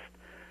cleanest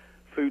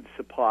food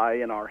supply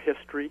in our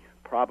history,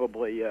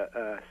 probably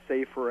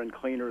safer and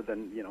cleaner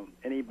than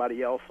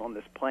anybody else on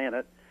this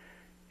planet.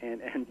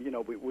 And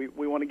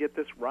we want to get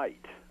this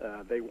right.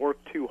 They work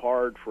too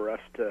hard for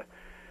us to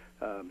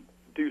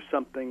do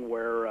something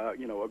where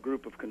a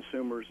group of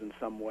consumers in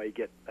some way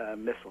get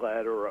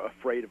misled or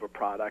afraid of a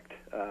product.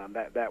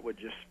 That would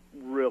just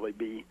really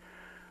be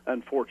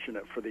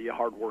unfortunate for the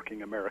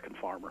hardworking American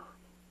farmer.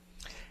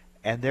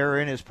 And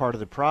therein is part of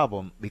the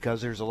problem,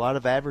 because there's a lot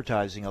of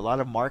advertising, a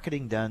lot of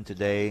marketing done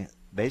today,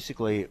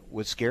 basically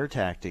with scare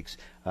tactics,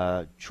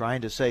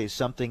 trying to say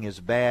something is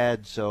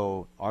bad,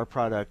 so our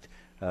product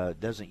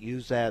doesn't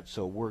use that,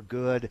 so we're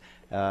good.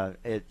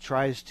 It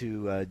tries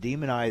to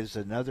demonize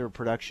another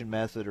production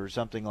method or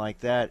something like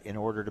that in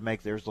order to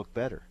make theirs look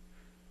better.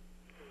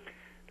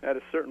 That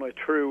is certainly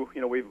true.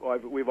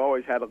 We've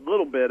always had a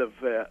little bit of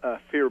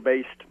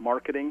fear-based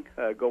marketing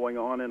going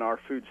on in our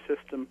food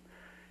system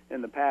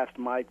in the past,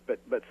 Mike,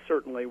 but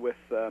certainly with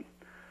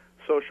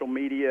social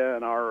media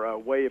and our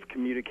way of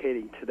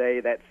communicating today,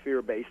 that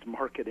fear-based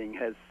marketing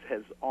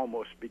has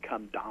almost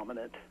become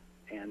dominant.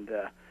 And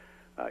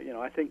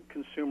I think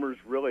consumers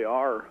really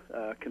are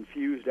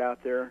confused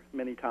out there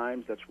many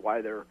times. That's why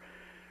they're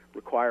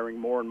requiring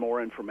more and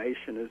more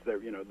information as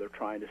they're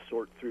trying to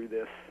sort through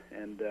this.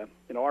 And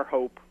our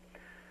hope,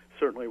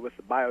 certainly with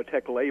the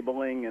biotech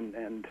labeling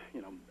and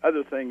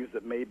other things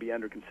that may be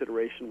under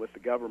consideration with the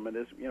government,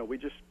 is we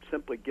just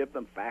simply give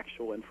them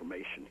factual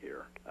information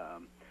here.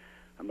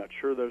 I'm not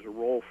sure there's a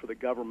role for the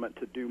government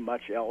to do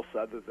much else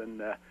other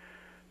than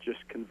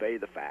just convey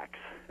the facts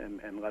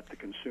and let the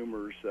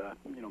consumers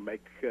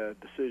make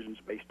decisions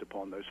based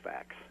upon those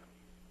facts.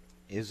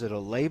 Is it a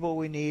label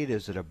we need?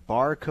 Is it a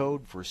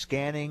barcode for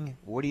scanning?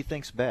 What do you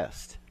think's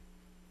best?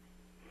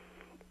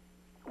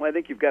 Well, I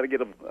think you've got to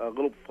get a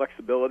little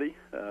flexibility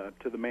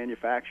to the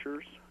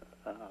manufacturers.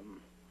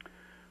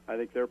 I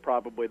think they're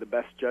probably the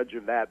best judge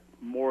of that,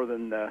 more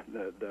than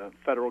the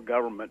federal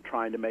government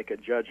trying to make a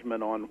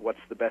judgment on what's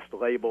the best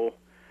label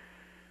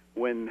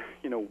when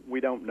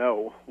we don't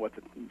know what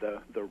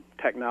the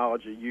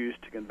technology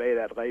used to convey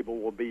that label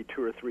will be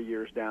 2 or 3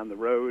 years down the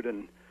road.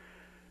 And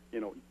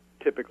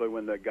typically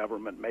when the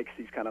government makes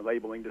these kind of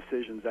labeling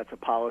decisions, that's a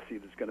policy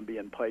that's going to be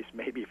in place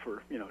maybe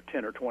for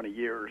 10 or 20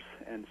 years,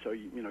 and so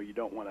you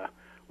don't want to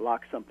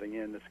lock something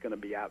in that's going to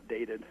be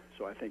outdated.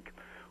 So I think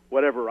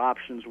whatever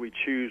options we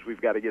choose,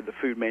 we've got to give the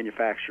food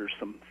manufacturers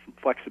some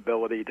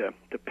flexibility to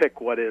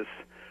pick what is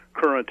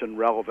current and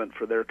relevant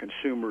for their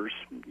consumers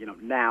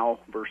now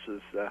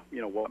versus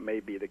what may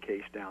be the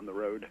case down the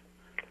road.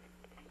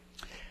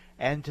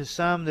 And to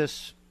some,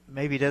 this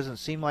maybe doesn't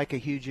seem like a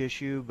huge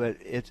issue, but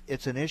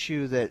it's an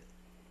issue that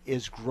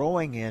is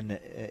growing in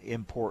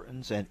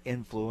importance and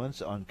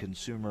influence on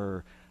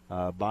consumer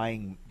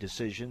buying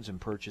decisions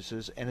and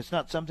purchases, and it's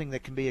not something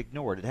that can be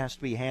ignored. It has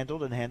to be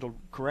handled and handled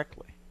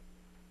correctly.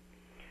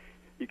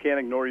 You can't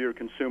ignore your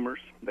consumers.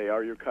 They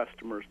are your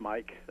customers,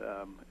 Mike.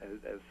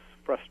 As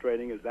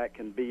frustrating as that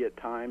can be at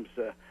times,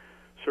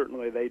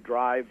 certainly they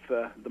drive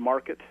the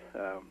market.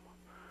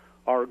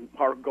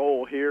 Our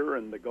goal here,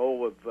 and the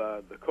goal of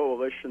the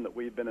coalition that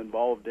we've been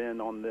involved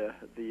in on the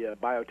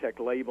biotech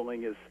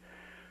labeling, is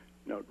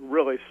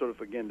really sort of,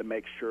 again, to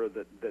make sure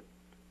that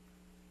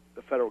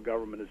the federal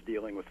government is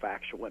dealing with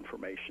factual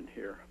information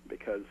here,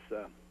 because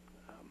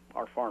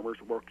our farmers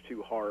work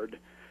too hard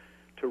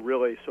to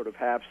really sort of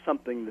have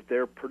something that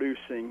they're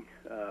producing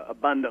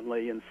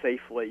abundantly and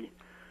safely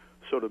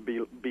sort of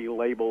be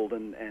labeled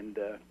and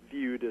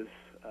viewed as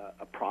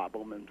a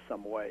problem in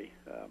some way.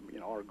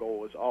 Our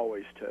goal is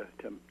always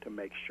to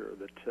make sure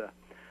that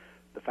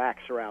the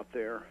facts are out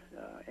there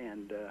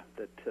and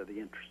that the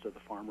interests of the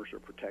farmers are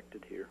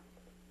protected here.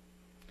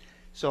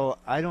 So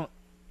I was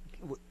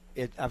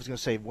going to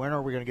say, when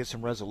are we going to get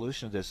some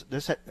resolution of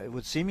this? It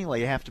would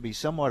seemingly have to be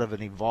somewhat of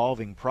an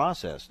evolving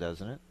process,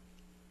 doesn't it?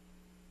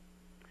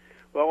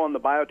 Well, on the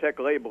biotech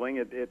labeling,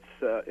 it's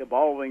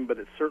evolving, but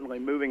it's certainly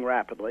moving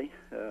rapidly.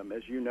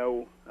 As you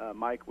know,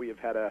 Mike, we have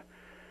had a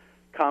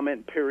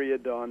comment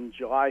period on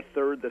July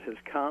 3rd that has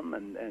come,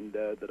 and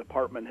the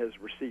department has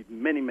received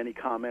many, many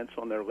comments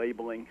on their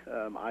labeling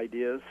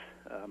ideas.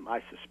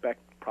 I suspect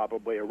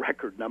probably a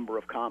record number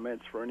of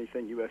comments for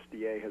anything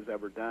USDA has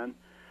ever done.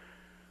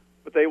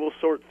 But they will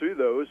sort through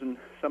those, and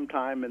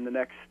sometime in the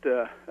next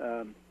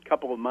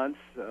couple of months,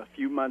 a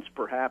few months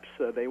perhaps,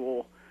 they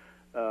will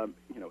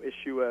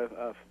issue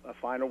a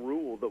final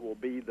rule that will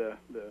be the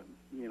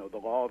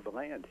law of the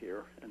land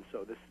here. And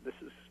so this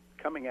is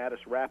coming at us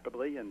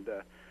rapidly, and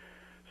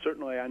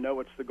certainly I know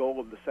it's the goal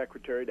of the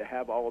Secretary to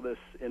have all of this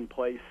in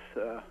place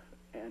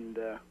and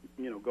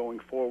going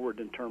forward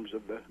in terms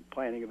of the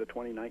planning of the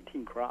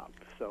 2019 crop.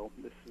 So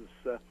this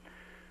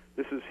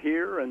is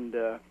here, and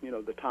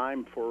the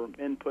time for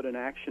input and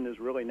action is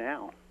really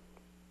now.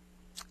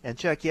 And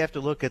Chuck, you have to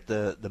look at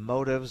the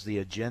motives,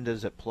 the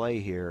agendas at play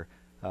here.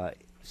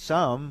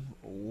 Some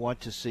want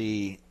to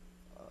see,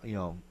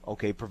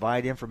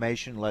 provide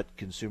information, let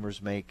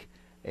consumers make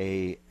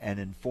an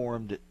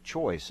informed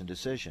choice and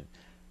decision.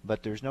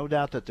 But there's no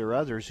doubt that there are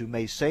others who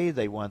may say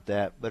they want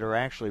that, but are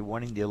actually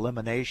wanting the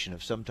elimination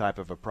of some type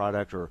of a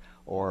product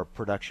or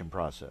production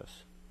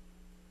process.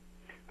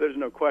 There's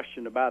no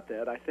question about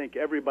that. I think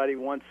everybody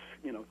wants,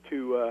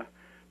 to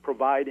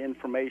provide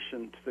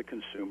information to the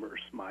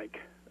consumers, Mike.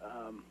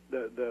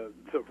 The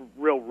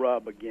real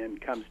rub, again,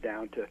 comes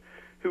down to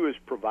who is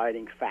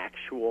providing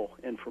factual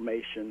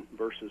information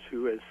versus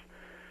who is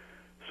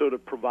sort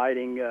of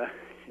providing,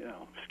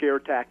 scare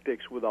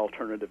tactics with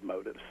alternative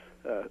motives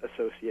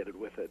associated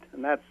with it.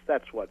 And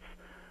that's what's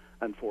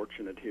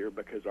unfortunate here,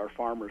 because our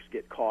farmers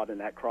get caught in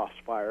that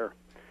crossfire.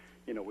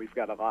 We've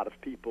got a lot of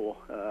people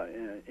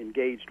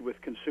engaged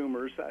with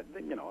consumers.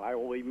 I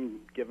will even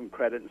give them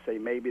credit and say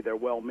maybe they're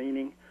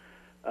well-meaning,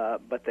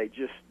 but they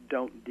just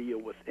don't deal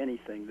with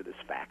anything that is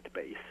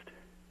fact-based.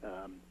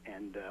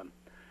 And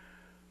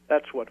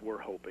that's what we're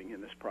hoping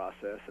in this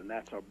process, and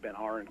that's been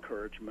our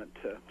encouragement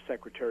to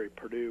Secretary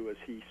Perdue as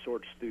he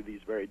sorts through these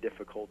very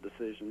difficult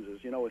decisions. Is,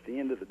 at the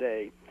end of the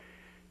day,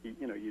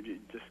 you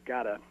just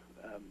got to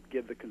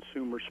give the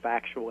consumers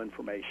factual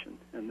information,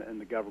 and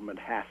the government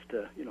has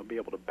to, be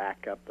able to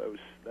back up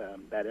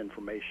that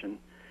information.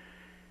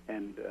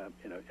 And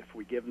if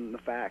we give them the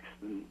facts,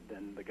 then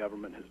the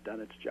government has done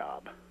its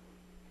job.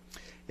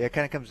 Yeah, it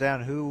kind of comes down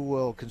to who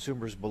will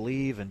consumers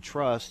believe and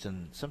trust,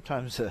 and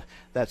sometimes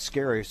that's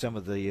scary, some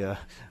of the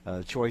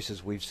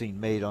choices we've seen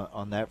made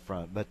on that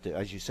front. But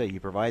as you say, you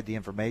provide the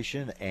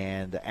information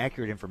and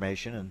accurate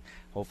information, and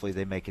hopefully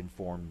they make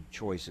informed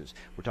choices.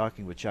 We're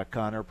talking with Chuck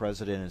Connor,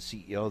 President and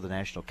CEO of the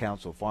National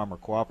Council of Farmer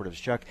Cooperatives.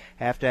 Chuck,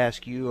 I have to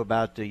ask you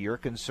about your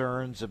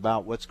concerns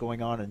about what's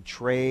going on in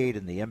trade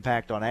and the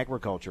impact on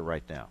agriculture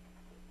right now.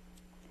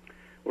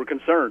 We're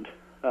concerned,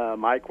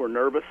 Mike. We're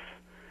nervous.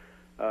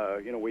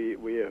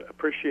 We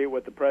appreciate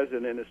what the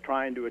president is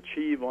trying to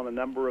achieve on a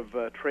number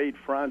of trade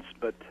fronts,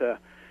 but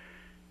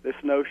this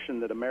notion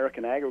that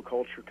American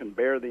agriculture can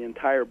bear the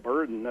entire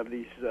burden of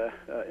these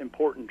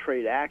important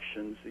trade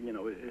actions,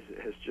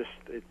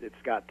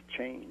 it's got to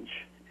change.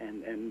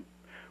 And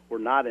we're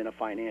not in a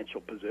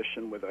financial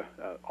position with a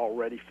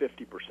already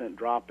 50%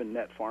 drop in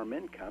net farm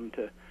income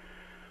to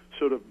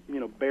sort of,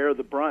 bear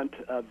the brunt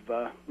of,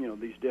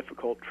 these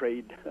difficult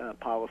trade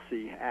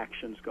policy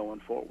actions going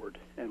forward.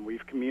 And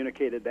we've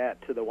communicated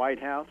that to the White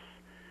House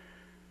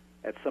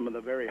at some of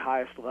the very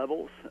highest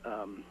levels.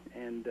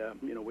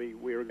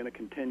 We are going to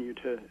continue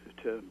to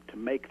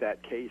make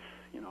that case.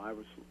 I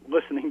was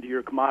listening to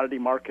your commodity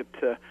market,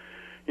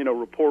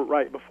 report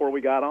right before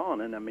we got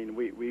on. And,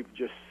 we've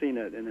just seen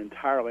an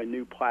entirely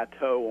new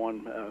plateau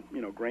on,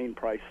 grain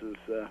prices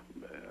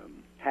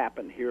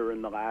happen here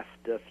in the last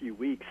few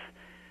weeks.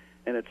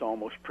 And it's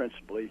almost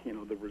principally,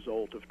 the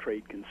result of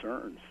trade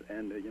concerns.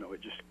 And,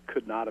 it just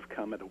could not have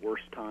come at a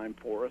worse time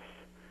for us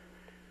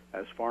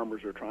as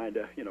farmers are trying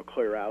to,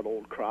 clear out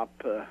old crop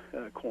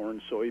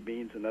corn,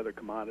 soybeans, and other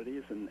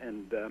commodities.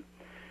 And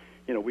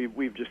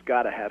we've just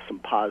got to have some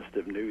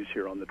positive news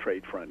here on the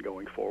trade front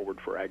going forward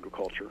for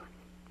agriculture.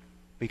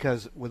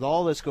 Because with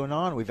all this going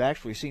on, we've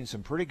actually seen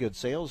some pretty good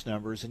sales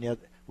numbers, and yet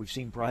we've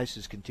seen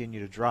prices continue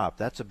to drop.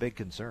 That's a big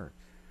concern.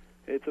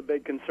 It's a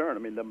big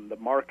concern. The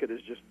market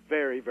is just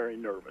very, very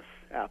nervous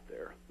out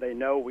there. They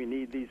know we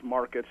need these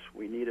markets.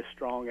 We need a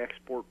strong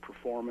export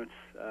performance.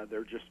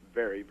 They're just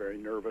very, very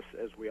nervous,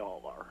 as we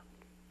all are.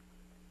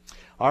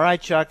 All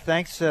right, Chuck,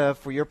 thanks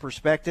for your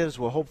perspectives.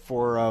 We'll hope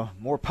for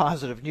more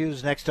positive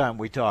news next time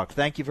we talk.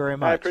 Thank you very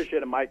much. I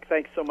appreciate it, Mike.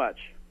 Thanks so much.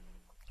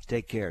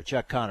 Take care.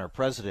 Chuck Connor,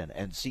 President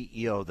and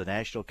CEO of the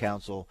National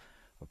Council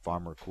of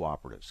Farmer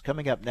Cooperatives.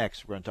 Coming up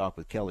next, we're going to talk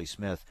with Kelly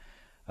Smith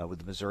with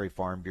the Missouri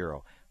Farm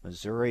Bureau.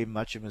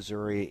 Much of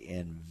Missouri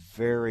in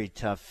very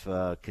tough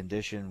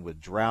condition with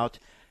drought.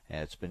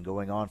 It's been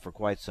going on for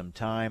quite some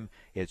time.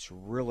 It's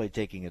really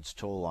taking its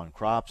toll on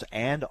crops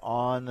and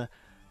on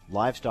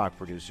livestock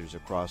producers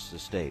across the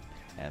state.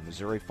 And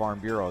Missouri Farm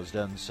Bureau has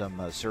done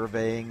some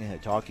surveying,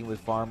 talking with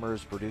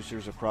farmers,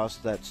 producers across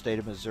that state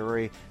of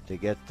Missouri to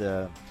get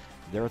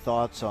their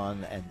thoughts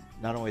on and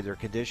not only their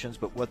conditions,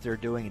 but what they're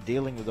doing in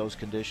dealing with those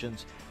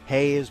conditions.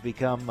 Hay has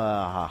become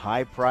a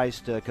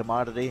high-priced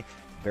commodity,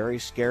 very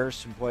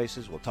scarce in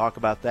places. We'll talk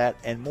about that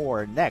and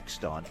more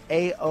next on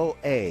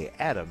AOA,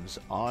 Adams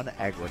on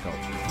Agriculture.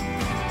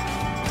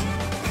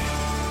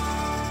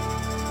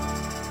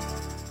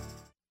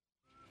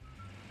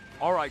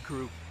 All right,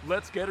 crew,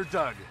 let's get her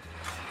dug.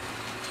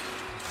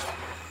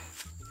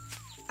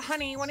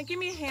 Honey, you want to give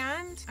me a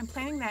hand? I'm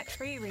planting that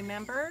tree,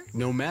 remember?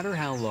 No matter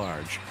how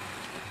large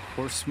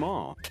or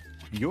small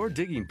your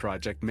digging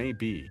project may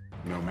be,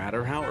 no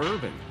matter how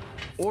urban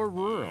or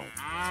rural,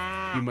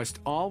 you must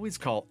always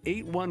call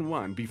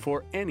 811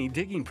 before any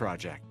digging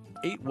project.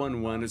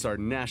 811 is our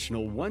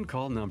national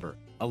one-call number,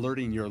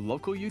 alerting your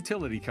local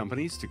utility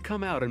companies to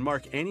come out and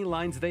mark any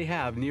lines they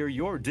have near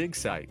your dig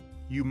site.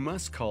 You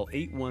must call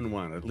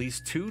 811 at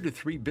least 2 to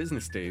 3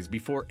 business days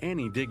before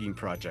any digging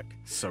project,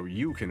 so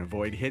you can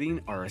avoid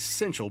hitting our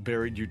essential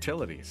buried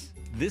utilities.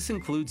 This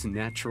includes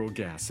natural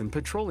gas and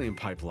petroleum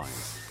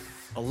pipelines,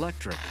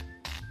 electric,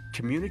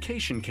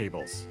 communication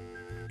cables,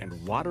 and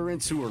water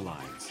and sewer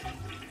lines.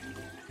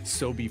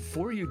 So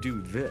before you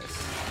do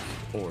this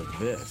or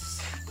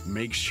this,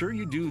 make sure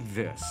you do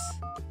this.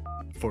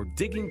 For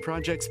digging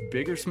projects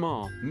big or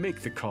small,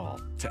 make the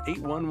call to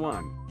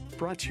 811.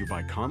 Brought to you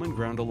by Common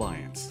Ground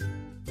Alliance.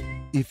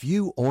 If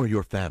you or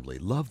your family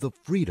love the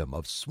freedom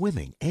of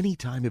swimming any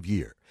time of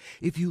year,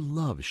 if you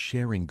love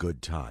sharing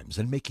good times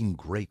and making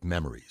great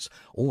memories,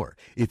 or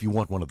if you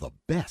want one of the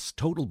best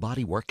total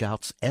body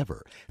workouts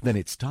ever, then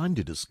it's time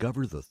to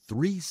discover the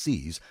 3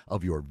 C's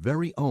of your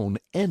very own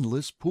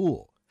endless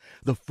pool.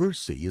 The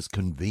first C is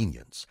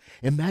convenience.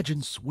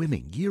 Imagine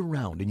swimming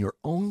year-round in your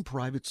own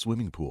private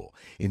swimming pool,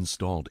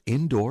 installed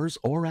indoors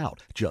or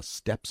out, just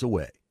steps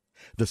away.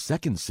 The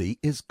second C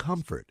is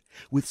comfort.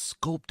 With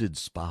sculpted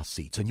spa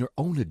seats and your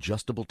own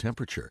adjustable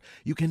temperature,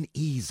 you can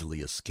easily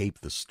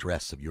escape the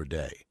stress of your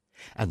day.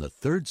 And the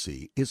third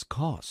C is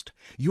cost.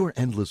 Your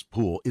endless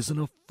pool is an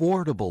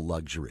affordable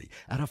luxury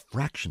at a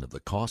fraction of the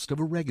cost of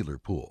a regular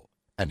pool.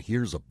 And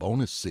here's a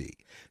bonus C,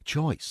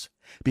 choice.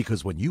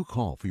 Because when you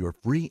call for your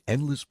free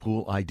Endless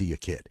Pool Idea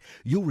Kit,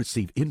 you'll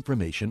receive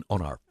information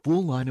on our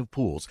full line of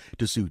pools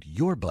to suit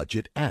your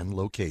budget and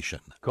location.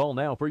 Call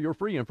now for your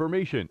free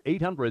information.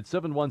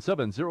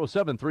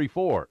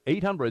 800-717-0734.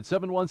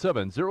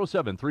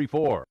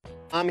 800-717-0734.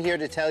 I'm here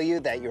to tell you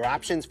that your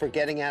options for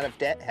getting out of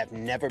debt have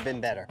never been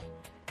better.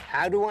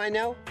 How do I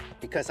know?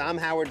 Because I'm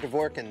Howard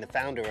Dvorkin, the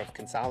founder of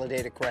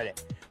Consolidated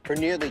Credit. For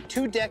nearly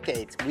 2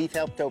 decades, we've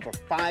helped over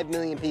 5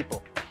 million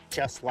people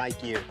just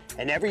like you.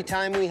 And every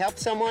time we help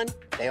someone,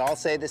 they all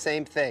say the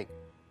same thing.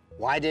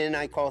 Why didn't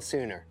I call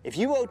sooner? If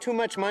you owe too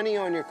much money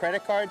on your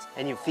credit cards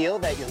and you feel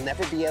that you'll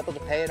never be able to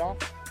pay it off,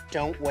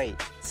 don't wait.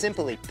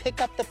 Simply pick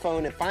up the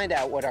phone and find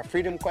out what our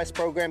Freedom Quest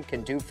program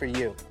can do for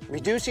you.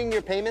 Reducing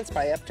your payments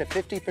by up to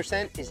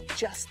 50% is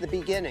just the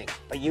beginning,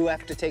 but you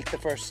have to take the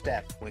first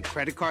step. When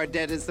credit card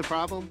debt is the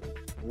problem,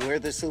 we're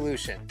the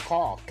solution.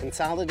 Call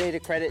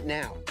Consolidated Credit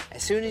now.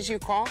 As soon as you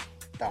call,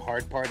 the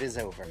hard part is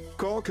over.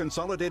 Call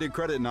Consolidated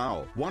Credit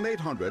now.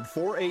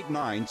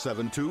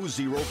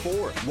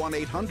 1-800-489-7204.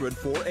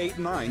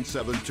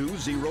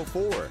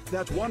 1-800-489-7204.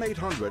 That's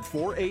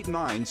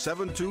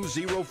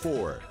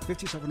 1-800-489-7204.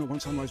 5701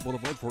 Sunrise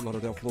Boulevard, Fort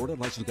Lauderdale, Florida.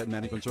 Licensed debt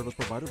management service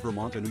provider,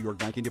 Vermont and New York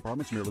banking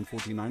departments, Maryland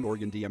 149,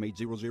 Oregon DM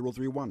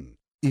 80031.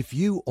 If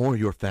you or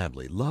your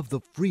family love the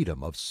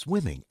freedom of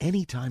swimming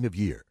any time of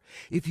year,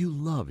 if you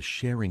love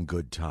sharing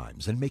good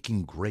times and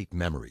making great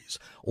memories,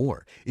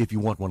 or if you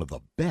want one of the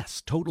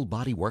best total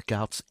body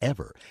workouts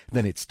ever,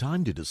 then it's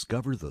time to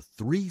discover the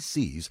 3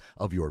 C's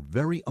of your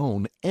very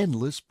own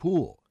endless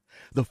pool.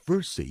 The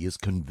first C is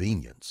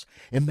convenience.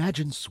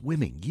 Imagine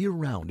swimming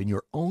year-round in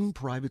your own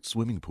private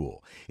swimming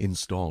pool,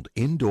 installed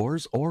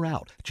indoors or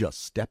out,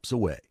 just steps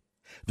away.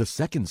 The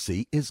second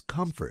C is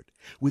comfort.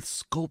 With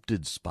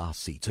sculpted spa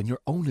seats and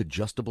your own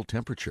adjustable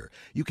temperature,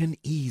 you can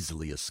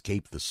easily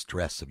escape the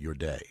stress of your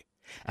day.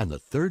 And the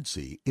third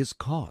C is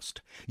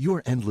cost.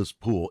 Your endless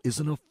pool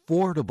is an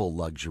affordable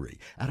luxury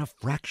at a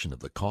fraction of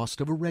the cost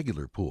of a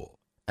regular pool.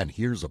 And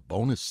here's a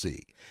bonus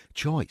C,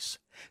 choice.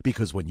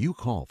 Because when you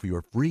call for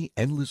your free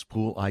Endless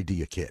Pool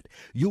Idea Kit,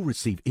 you'll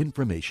receive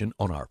information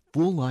on our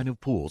full line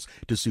of pools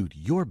to suit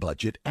your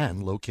budget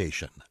and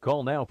location.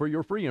 Call now for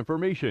your free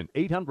information.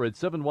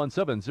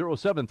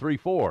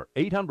 800-717-0734.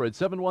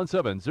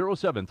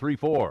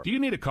 800-717-0734. Do you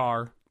need a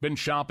car? Been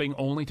shopping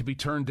only to be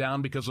turned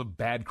down because of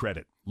bad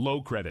credit,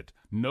 low credit,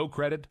 no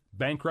credit,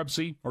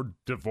 bankruptcy, or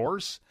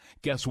divorce?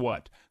 Guess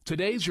what?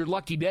 Today's your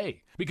lucky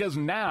day, because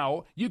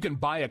now you can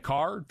buy a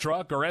car,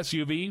 truck, or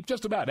SUV,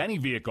 just about any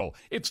vehicle.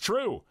 It's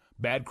true.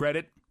 Bad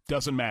credit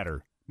doesn't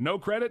matter. No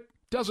credit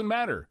doesn't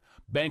matter.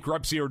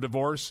 Bankruptcy or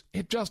divorce,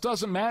 it just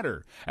doesn't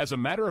matter. As a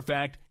matter of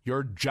fact,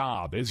 your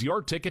job is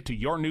your ticket to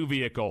your new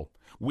vehicle.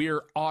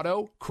 We're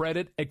Auto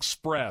Credit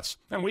Express,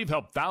 and we've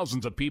helped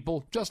thousands of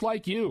people just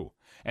like you.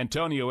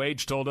 Antonio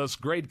H. told us,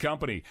 great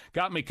company,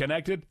 got me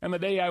connected, and the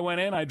day I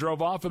went in, I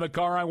drove off in the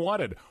car I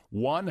wanted.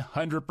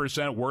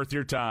 100% worth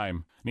your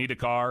time. Need a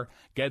car?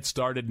 Get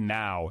started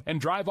now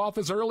and drive off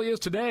as early as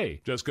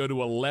today. Just go to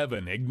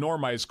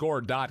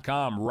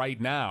 11ignoremyscore.com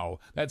right now.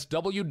 That's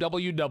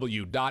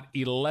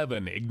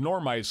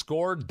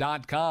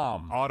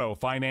www.11ignoremyscore.com. Auto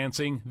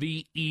financing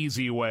the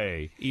easy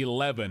way.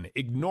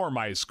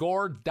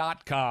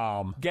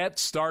 11ignoremyscore.com. Get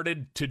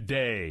started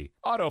today.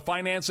 Auto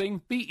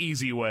financing the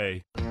easy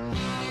way.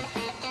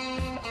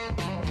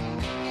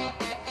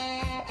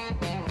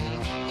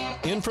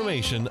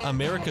 Information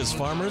America's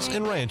farmers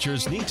and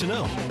ranchers need to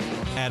know.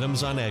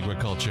 Adams on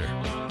Agriculture.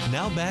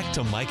 Now back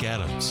to Mike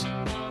Adams.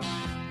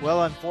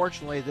 Well,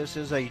 unfortunately, this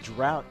is a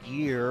drought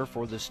year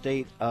for the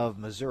state of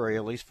Missouri,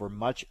 at least for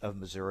much of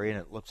Missouri, and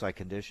it looks like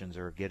conditions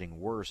are getting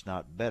worse,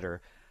 not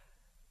better.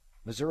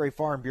 Missouri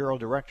Farm Bureau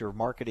Director of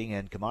Marketing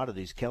and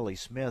Commodities Kelly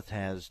Smith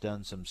has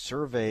done some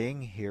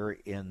surveying here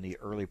in the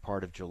early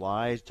part of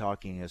July,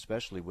 talking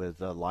especially with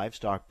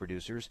livestock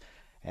producers.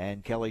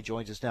 And Kelly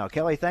joins us now.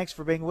 Kelly, thanks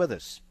for being with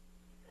us.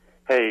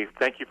 Hey,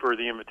 thank you for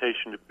the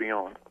invitation to be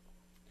on.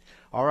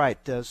 All right.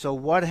 So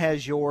what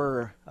has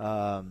your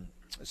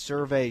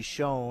survey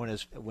shown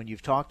as when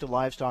you've talked to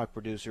livestock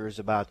producers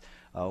about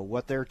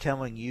what they're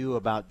telling you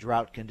about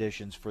drought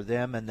conditions for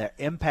them and their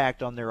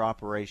impact on their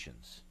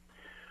operations?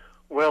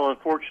 Well,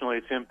 unfortunately,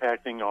 it's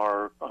impacting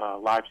our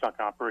livestock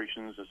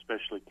operations,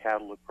 especially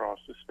cattle across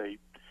the state,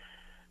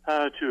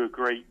 to a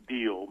great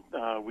deal.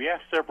 We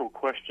asked several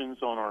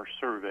questions on our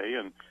survey,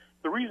 and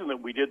the reason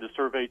that we did the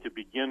survey to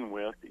begin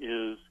with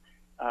is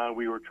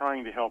we were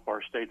trying to help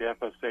our state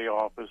FSA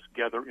office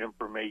gather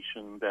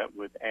information that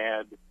would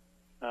add,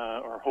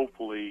 or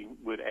hopefully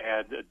would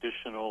add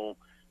additional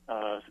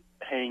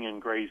haying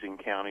and grazing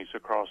counties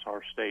across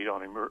our state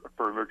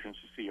for emergency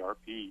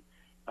CRP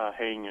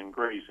haying and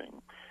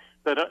grazing.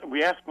 But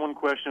we asked one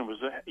question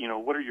was,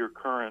 what are your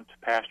current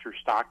pasture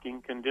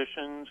stocking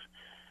conditions?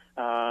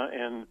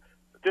 And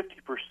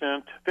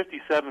 57%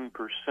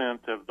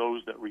 of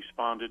those that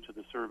responded to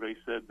the survey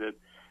said that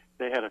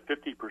they had a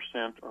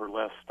 50% or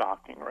less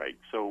stocking rate.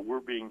 So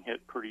we're being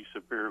hit pretty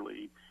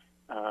severely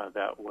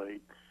that way.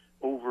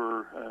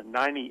 Over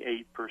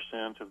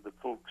 98% of the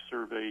folks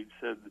surveyed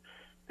said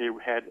they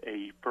had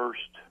a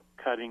first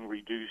cutting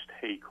reduced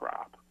hay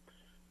crop.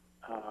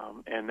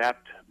 And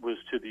that was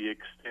to the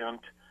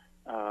extent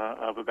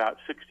of about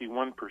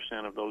 61%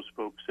 of those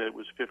folks said it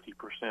was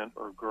 50%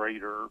 or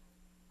greater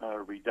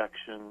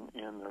reduction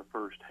in their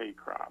first hay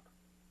crop.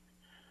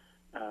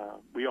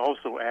 We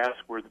also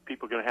asked were the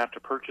people going to have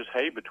to purchase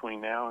hay between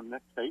now and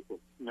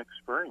next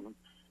spring,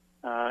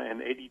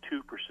 and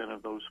 82%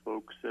 of those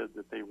folks said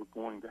that they were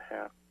going to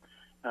have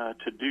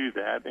to do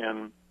that.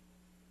 And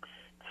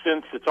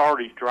since it's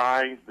already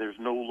dry, there's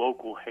no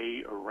local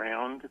hay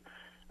around.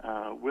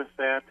 With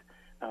that,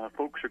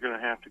 folks are going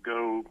to have to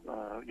go,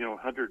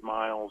 100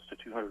 miles to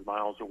 200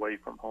 miles away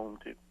from home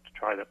to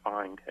try to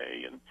find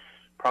hay. And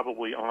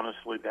probably,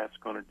 honestly, that's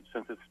going to,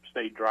 since it's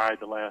stayed dry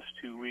the last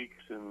 2 weeks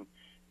and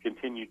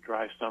continued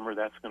dry summer,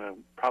 that's going to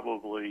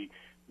probably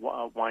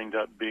wind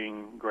up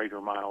being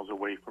greater miles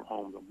away from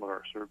home than what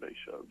our survey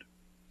showed.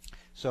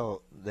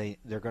 So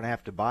they're going to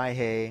have to buy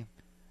hay.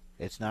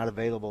 It's not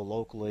available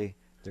locally.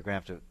 They're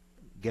going to have to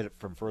get it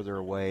from further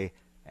away,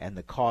 and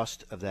the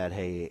cost of that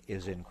hay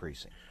is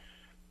increasing.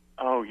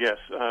 Oh, yes.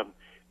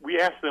 We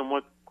asked them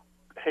what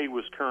hay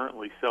was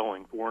currently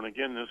selling for, and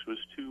again, this was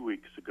 2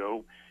 weeks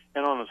ago,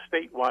 and on a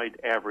statewide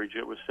average,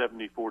 it was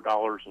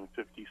 $74.50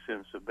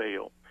 a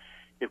bale.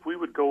 If we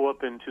would go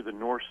up into the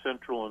north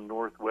central and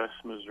northwest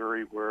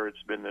Missouri, where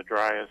it's been the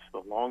driest the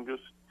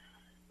longest,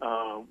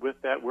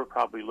 with that, we're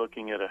probably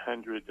looking at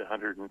 $100 to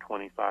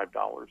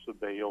 $125 a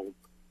bale,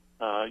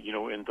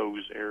 in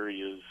those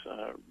areas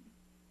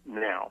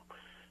now.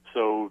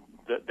 So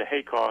the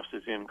hay cost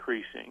is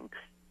increasing.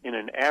 In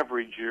an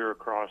average year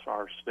across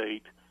our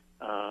state,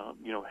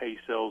 hay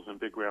sells in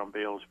big round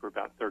bales for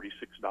about $36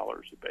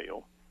 a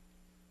bale.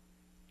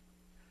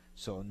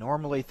 So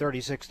normally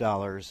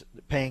 $36,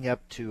 paying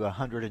up to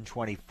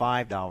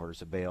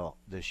 $125 a bale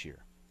this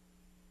year.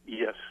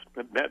 Yes,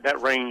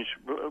 that range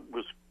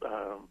was,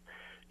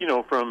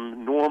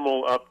 from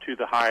normal up to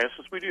the highest.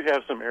 We do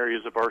have some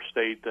areas of our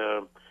state,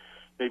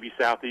 maybe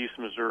southeast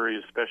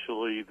Missouri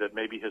especially, that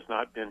maybe has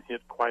not been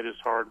hit quite as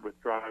hard with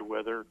dry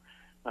weather.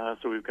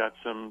 So we've got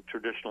some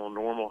traditional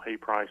normal hay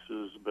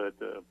prices, but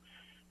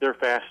they're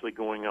fastly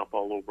going up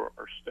all over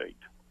our state.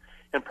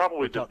 And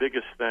probably the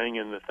biggest thing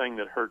and the thing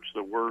that hurts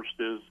the worst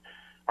is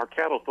our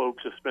cattle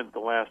folks have spent the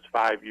last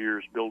 5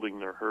 years building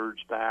their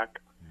herds back.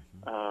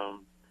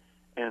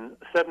 And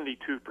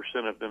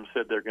 72% of them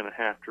said they're going to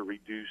have to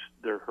reduce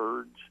their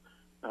herds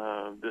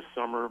this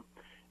summer.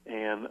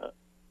 And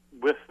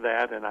with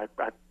that, and I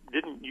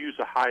didn't use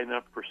a high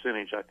enough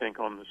percentage, I think,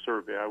 on the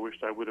survey. I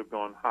wished I would have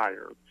gone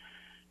higher.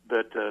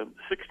 But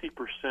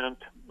 60%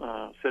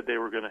 said they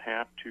were going to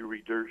have to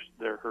reduce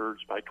their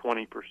herds by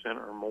 20%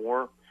 or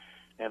more.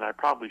 And I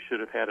probably should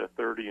have had a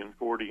 30 and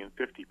 40 and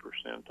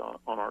 50%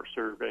 on our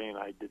survey, and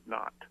I did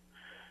not.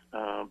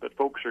 But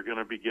folks are going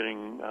to be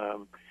getting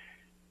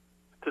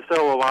to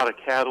sell a lot of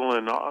cattle,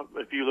 and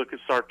if you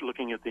start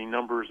looking at the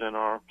numbers in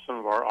some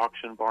of our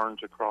auction barns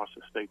across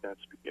the state,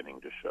 that's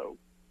beginning to show.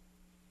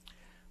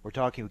 We're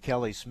talking with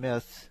Kelly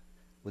Smith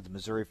with the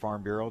Missouri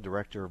Farm Bureau,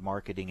 Director of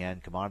Marketing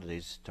and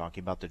Commodities,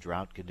 talking about the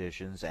drought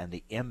conditions and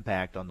the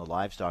impact on the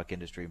livestock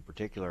industry in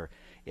particular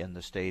in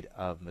the state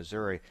of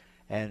Missouri.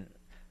 And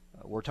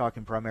we're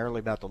talking primarily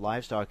about the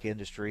livestock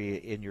industry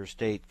in your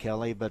state,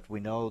 Kelly, but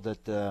we know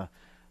that the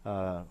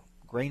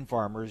grain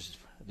farmers,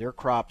 their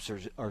crops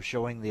are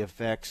showing the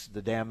effects,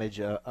 the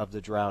damage of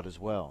the drought as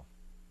well.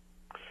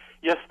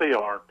 Yes, they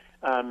are.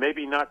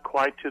 Maybe not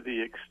quite to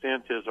the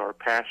extent as our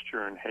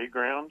pasture and hay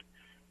ground.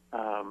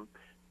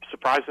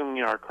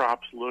 Surprisingly, our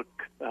crops look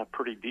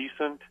pretty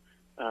decent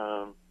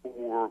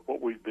for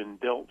what we've been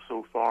dealt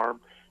so far.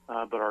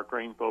 but our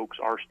grain folks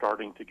are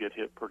starting to get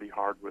hit pretty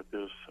hard with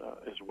this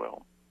as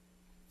well.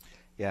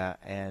 Yeah,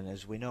 and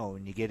as we know,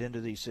 when you get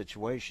into these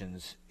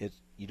situations,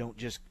 you don't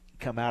just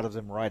come out of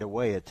them right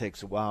away. It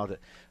takes a while to,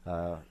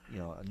 a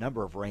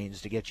number of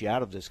rains to get you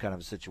out of this kind of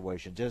a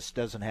situation. Just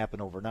doesn't happen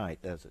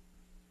overnight, does it?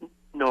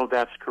 No,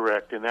 that's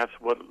correct, and that's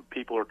what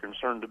people are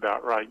concerned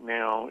about right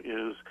now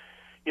is,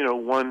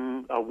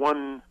 one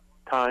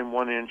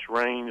 1-inch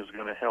rain is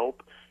going to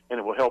help, and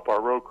it will help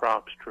our row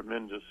crops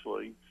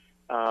tremendously.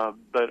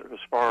 But as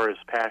far as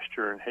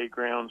pasture and hay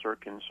grounds are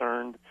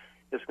concerned,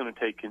 it's going to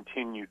take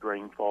continued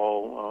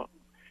rainfall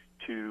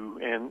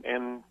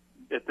and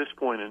at this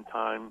point in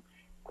time,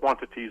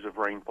 quantities of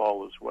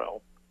rainfall as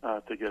well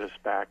to get us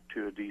back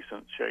to a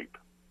decent shape.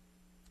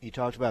 You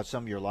talked about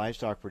some of your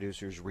livestock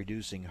producers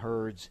reducing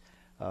herds.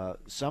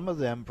 Some of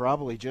them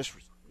probably just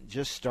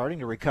starting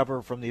to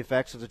recover from the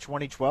effects of the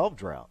 2012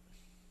 drought.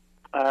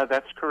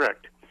 That's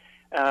correct.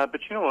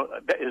 But,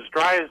 as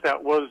dry as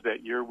that was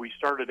that year, we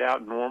started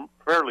out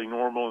fairly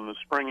normal. In the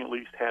spring, at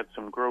least, had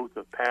some growth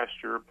of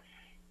pasture.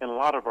 And a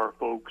lot of our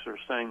folks are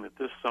saying that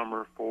this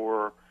summer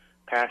for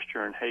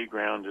pasture and hay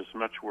ground is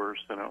much worse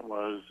than it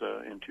was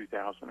in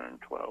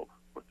 2012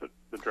 with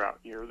the drought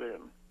year then.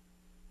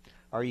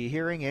 Are you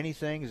hearing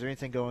anything? Is there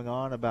anything going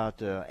on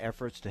about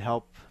efforts to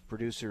help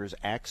producers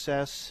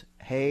access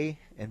hay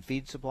and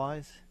feed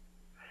supplies?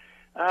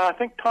 I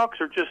think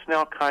talks are just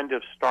now kind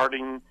of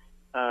starting,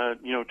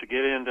 to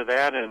get into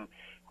that. And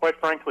quite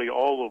frankly,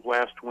 all of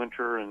last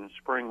winter and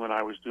spring when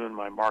I was doing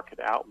my market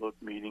outlook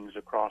meetings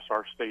across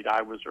our state,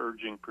 I was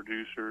urging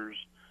producers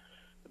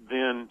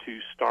then to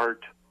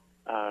start,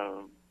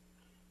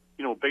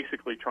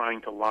 basically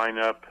trying to line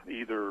up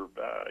either,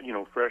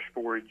 fresh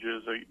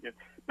forages,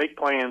 make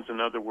plans, in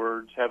other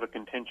words, have a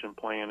contingent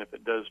plan if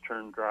it does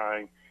turn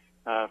dry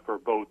for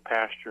both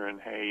pasture and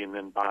hay, and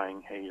then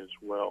buying hay as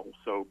well.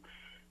 So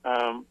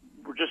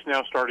we're just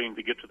now starting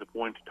to get to the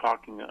point of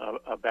talking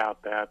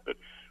about that, but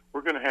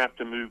we're going to have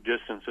to move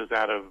distances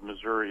out of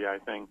Missouri, I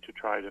think, to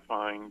try to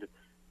find,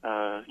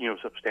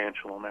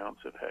 substantial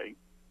amounts of hay.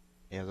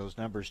 Yeah, those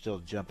numbers still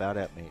jump out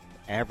at me.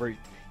 Average,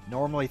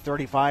 normally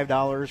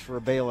 $35 for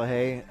a bale of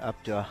hay,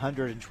 up to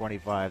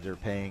 $125 they're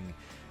paying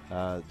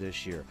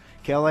this year.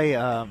 Kelly,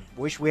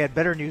 wish we had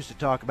better news to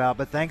talk about,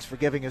 but thanks for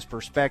giving us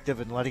perspective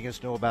and letting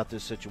us know about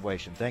this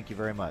situation. Thank you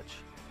very much.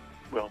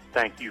 Well,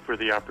 thank you for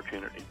the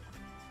opportunity.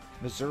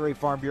 Missouri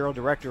Farm Bureau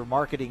Director of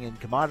Marketing and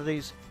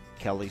Commodities,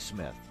 Kelly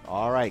Smith.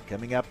 All right,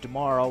 coming up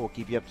tomorrow, we'll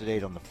keep you up to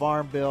date on the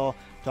Farm Bill,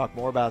 talk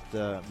more about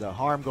the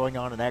harm going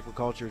on in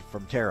agriculture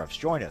from tariffs.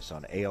 Join us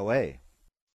on AOA.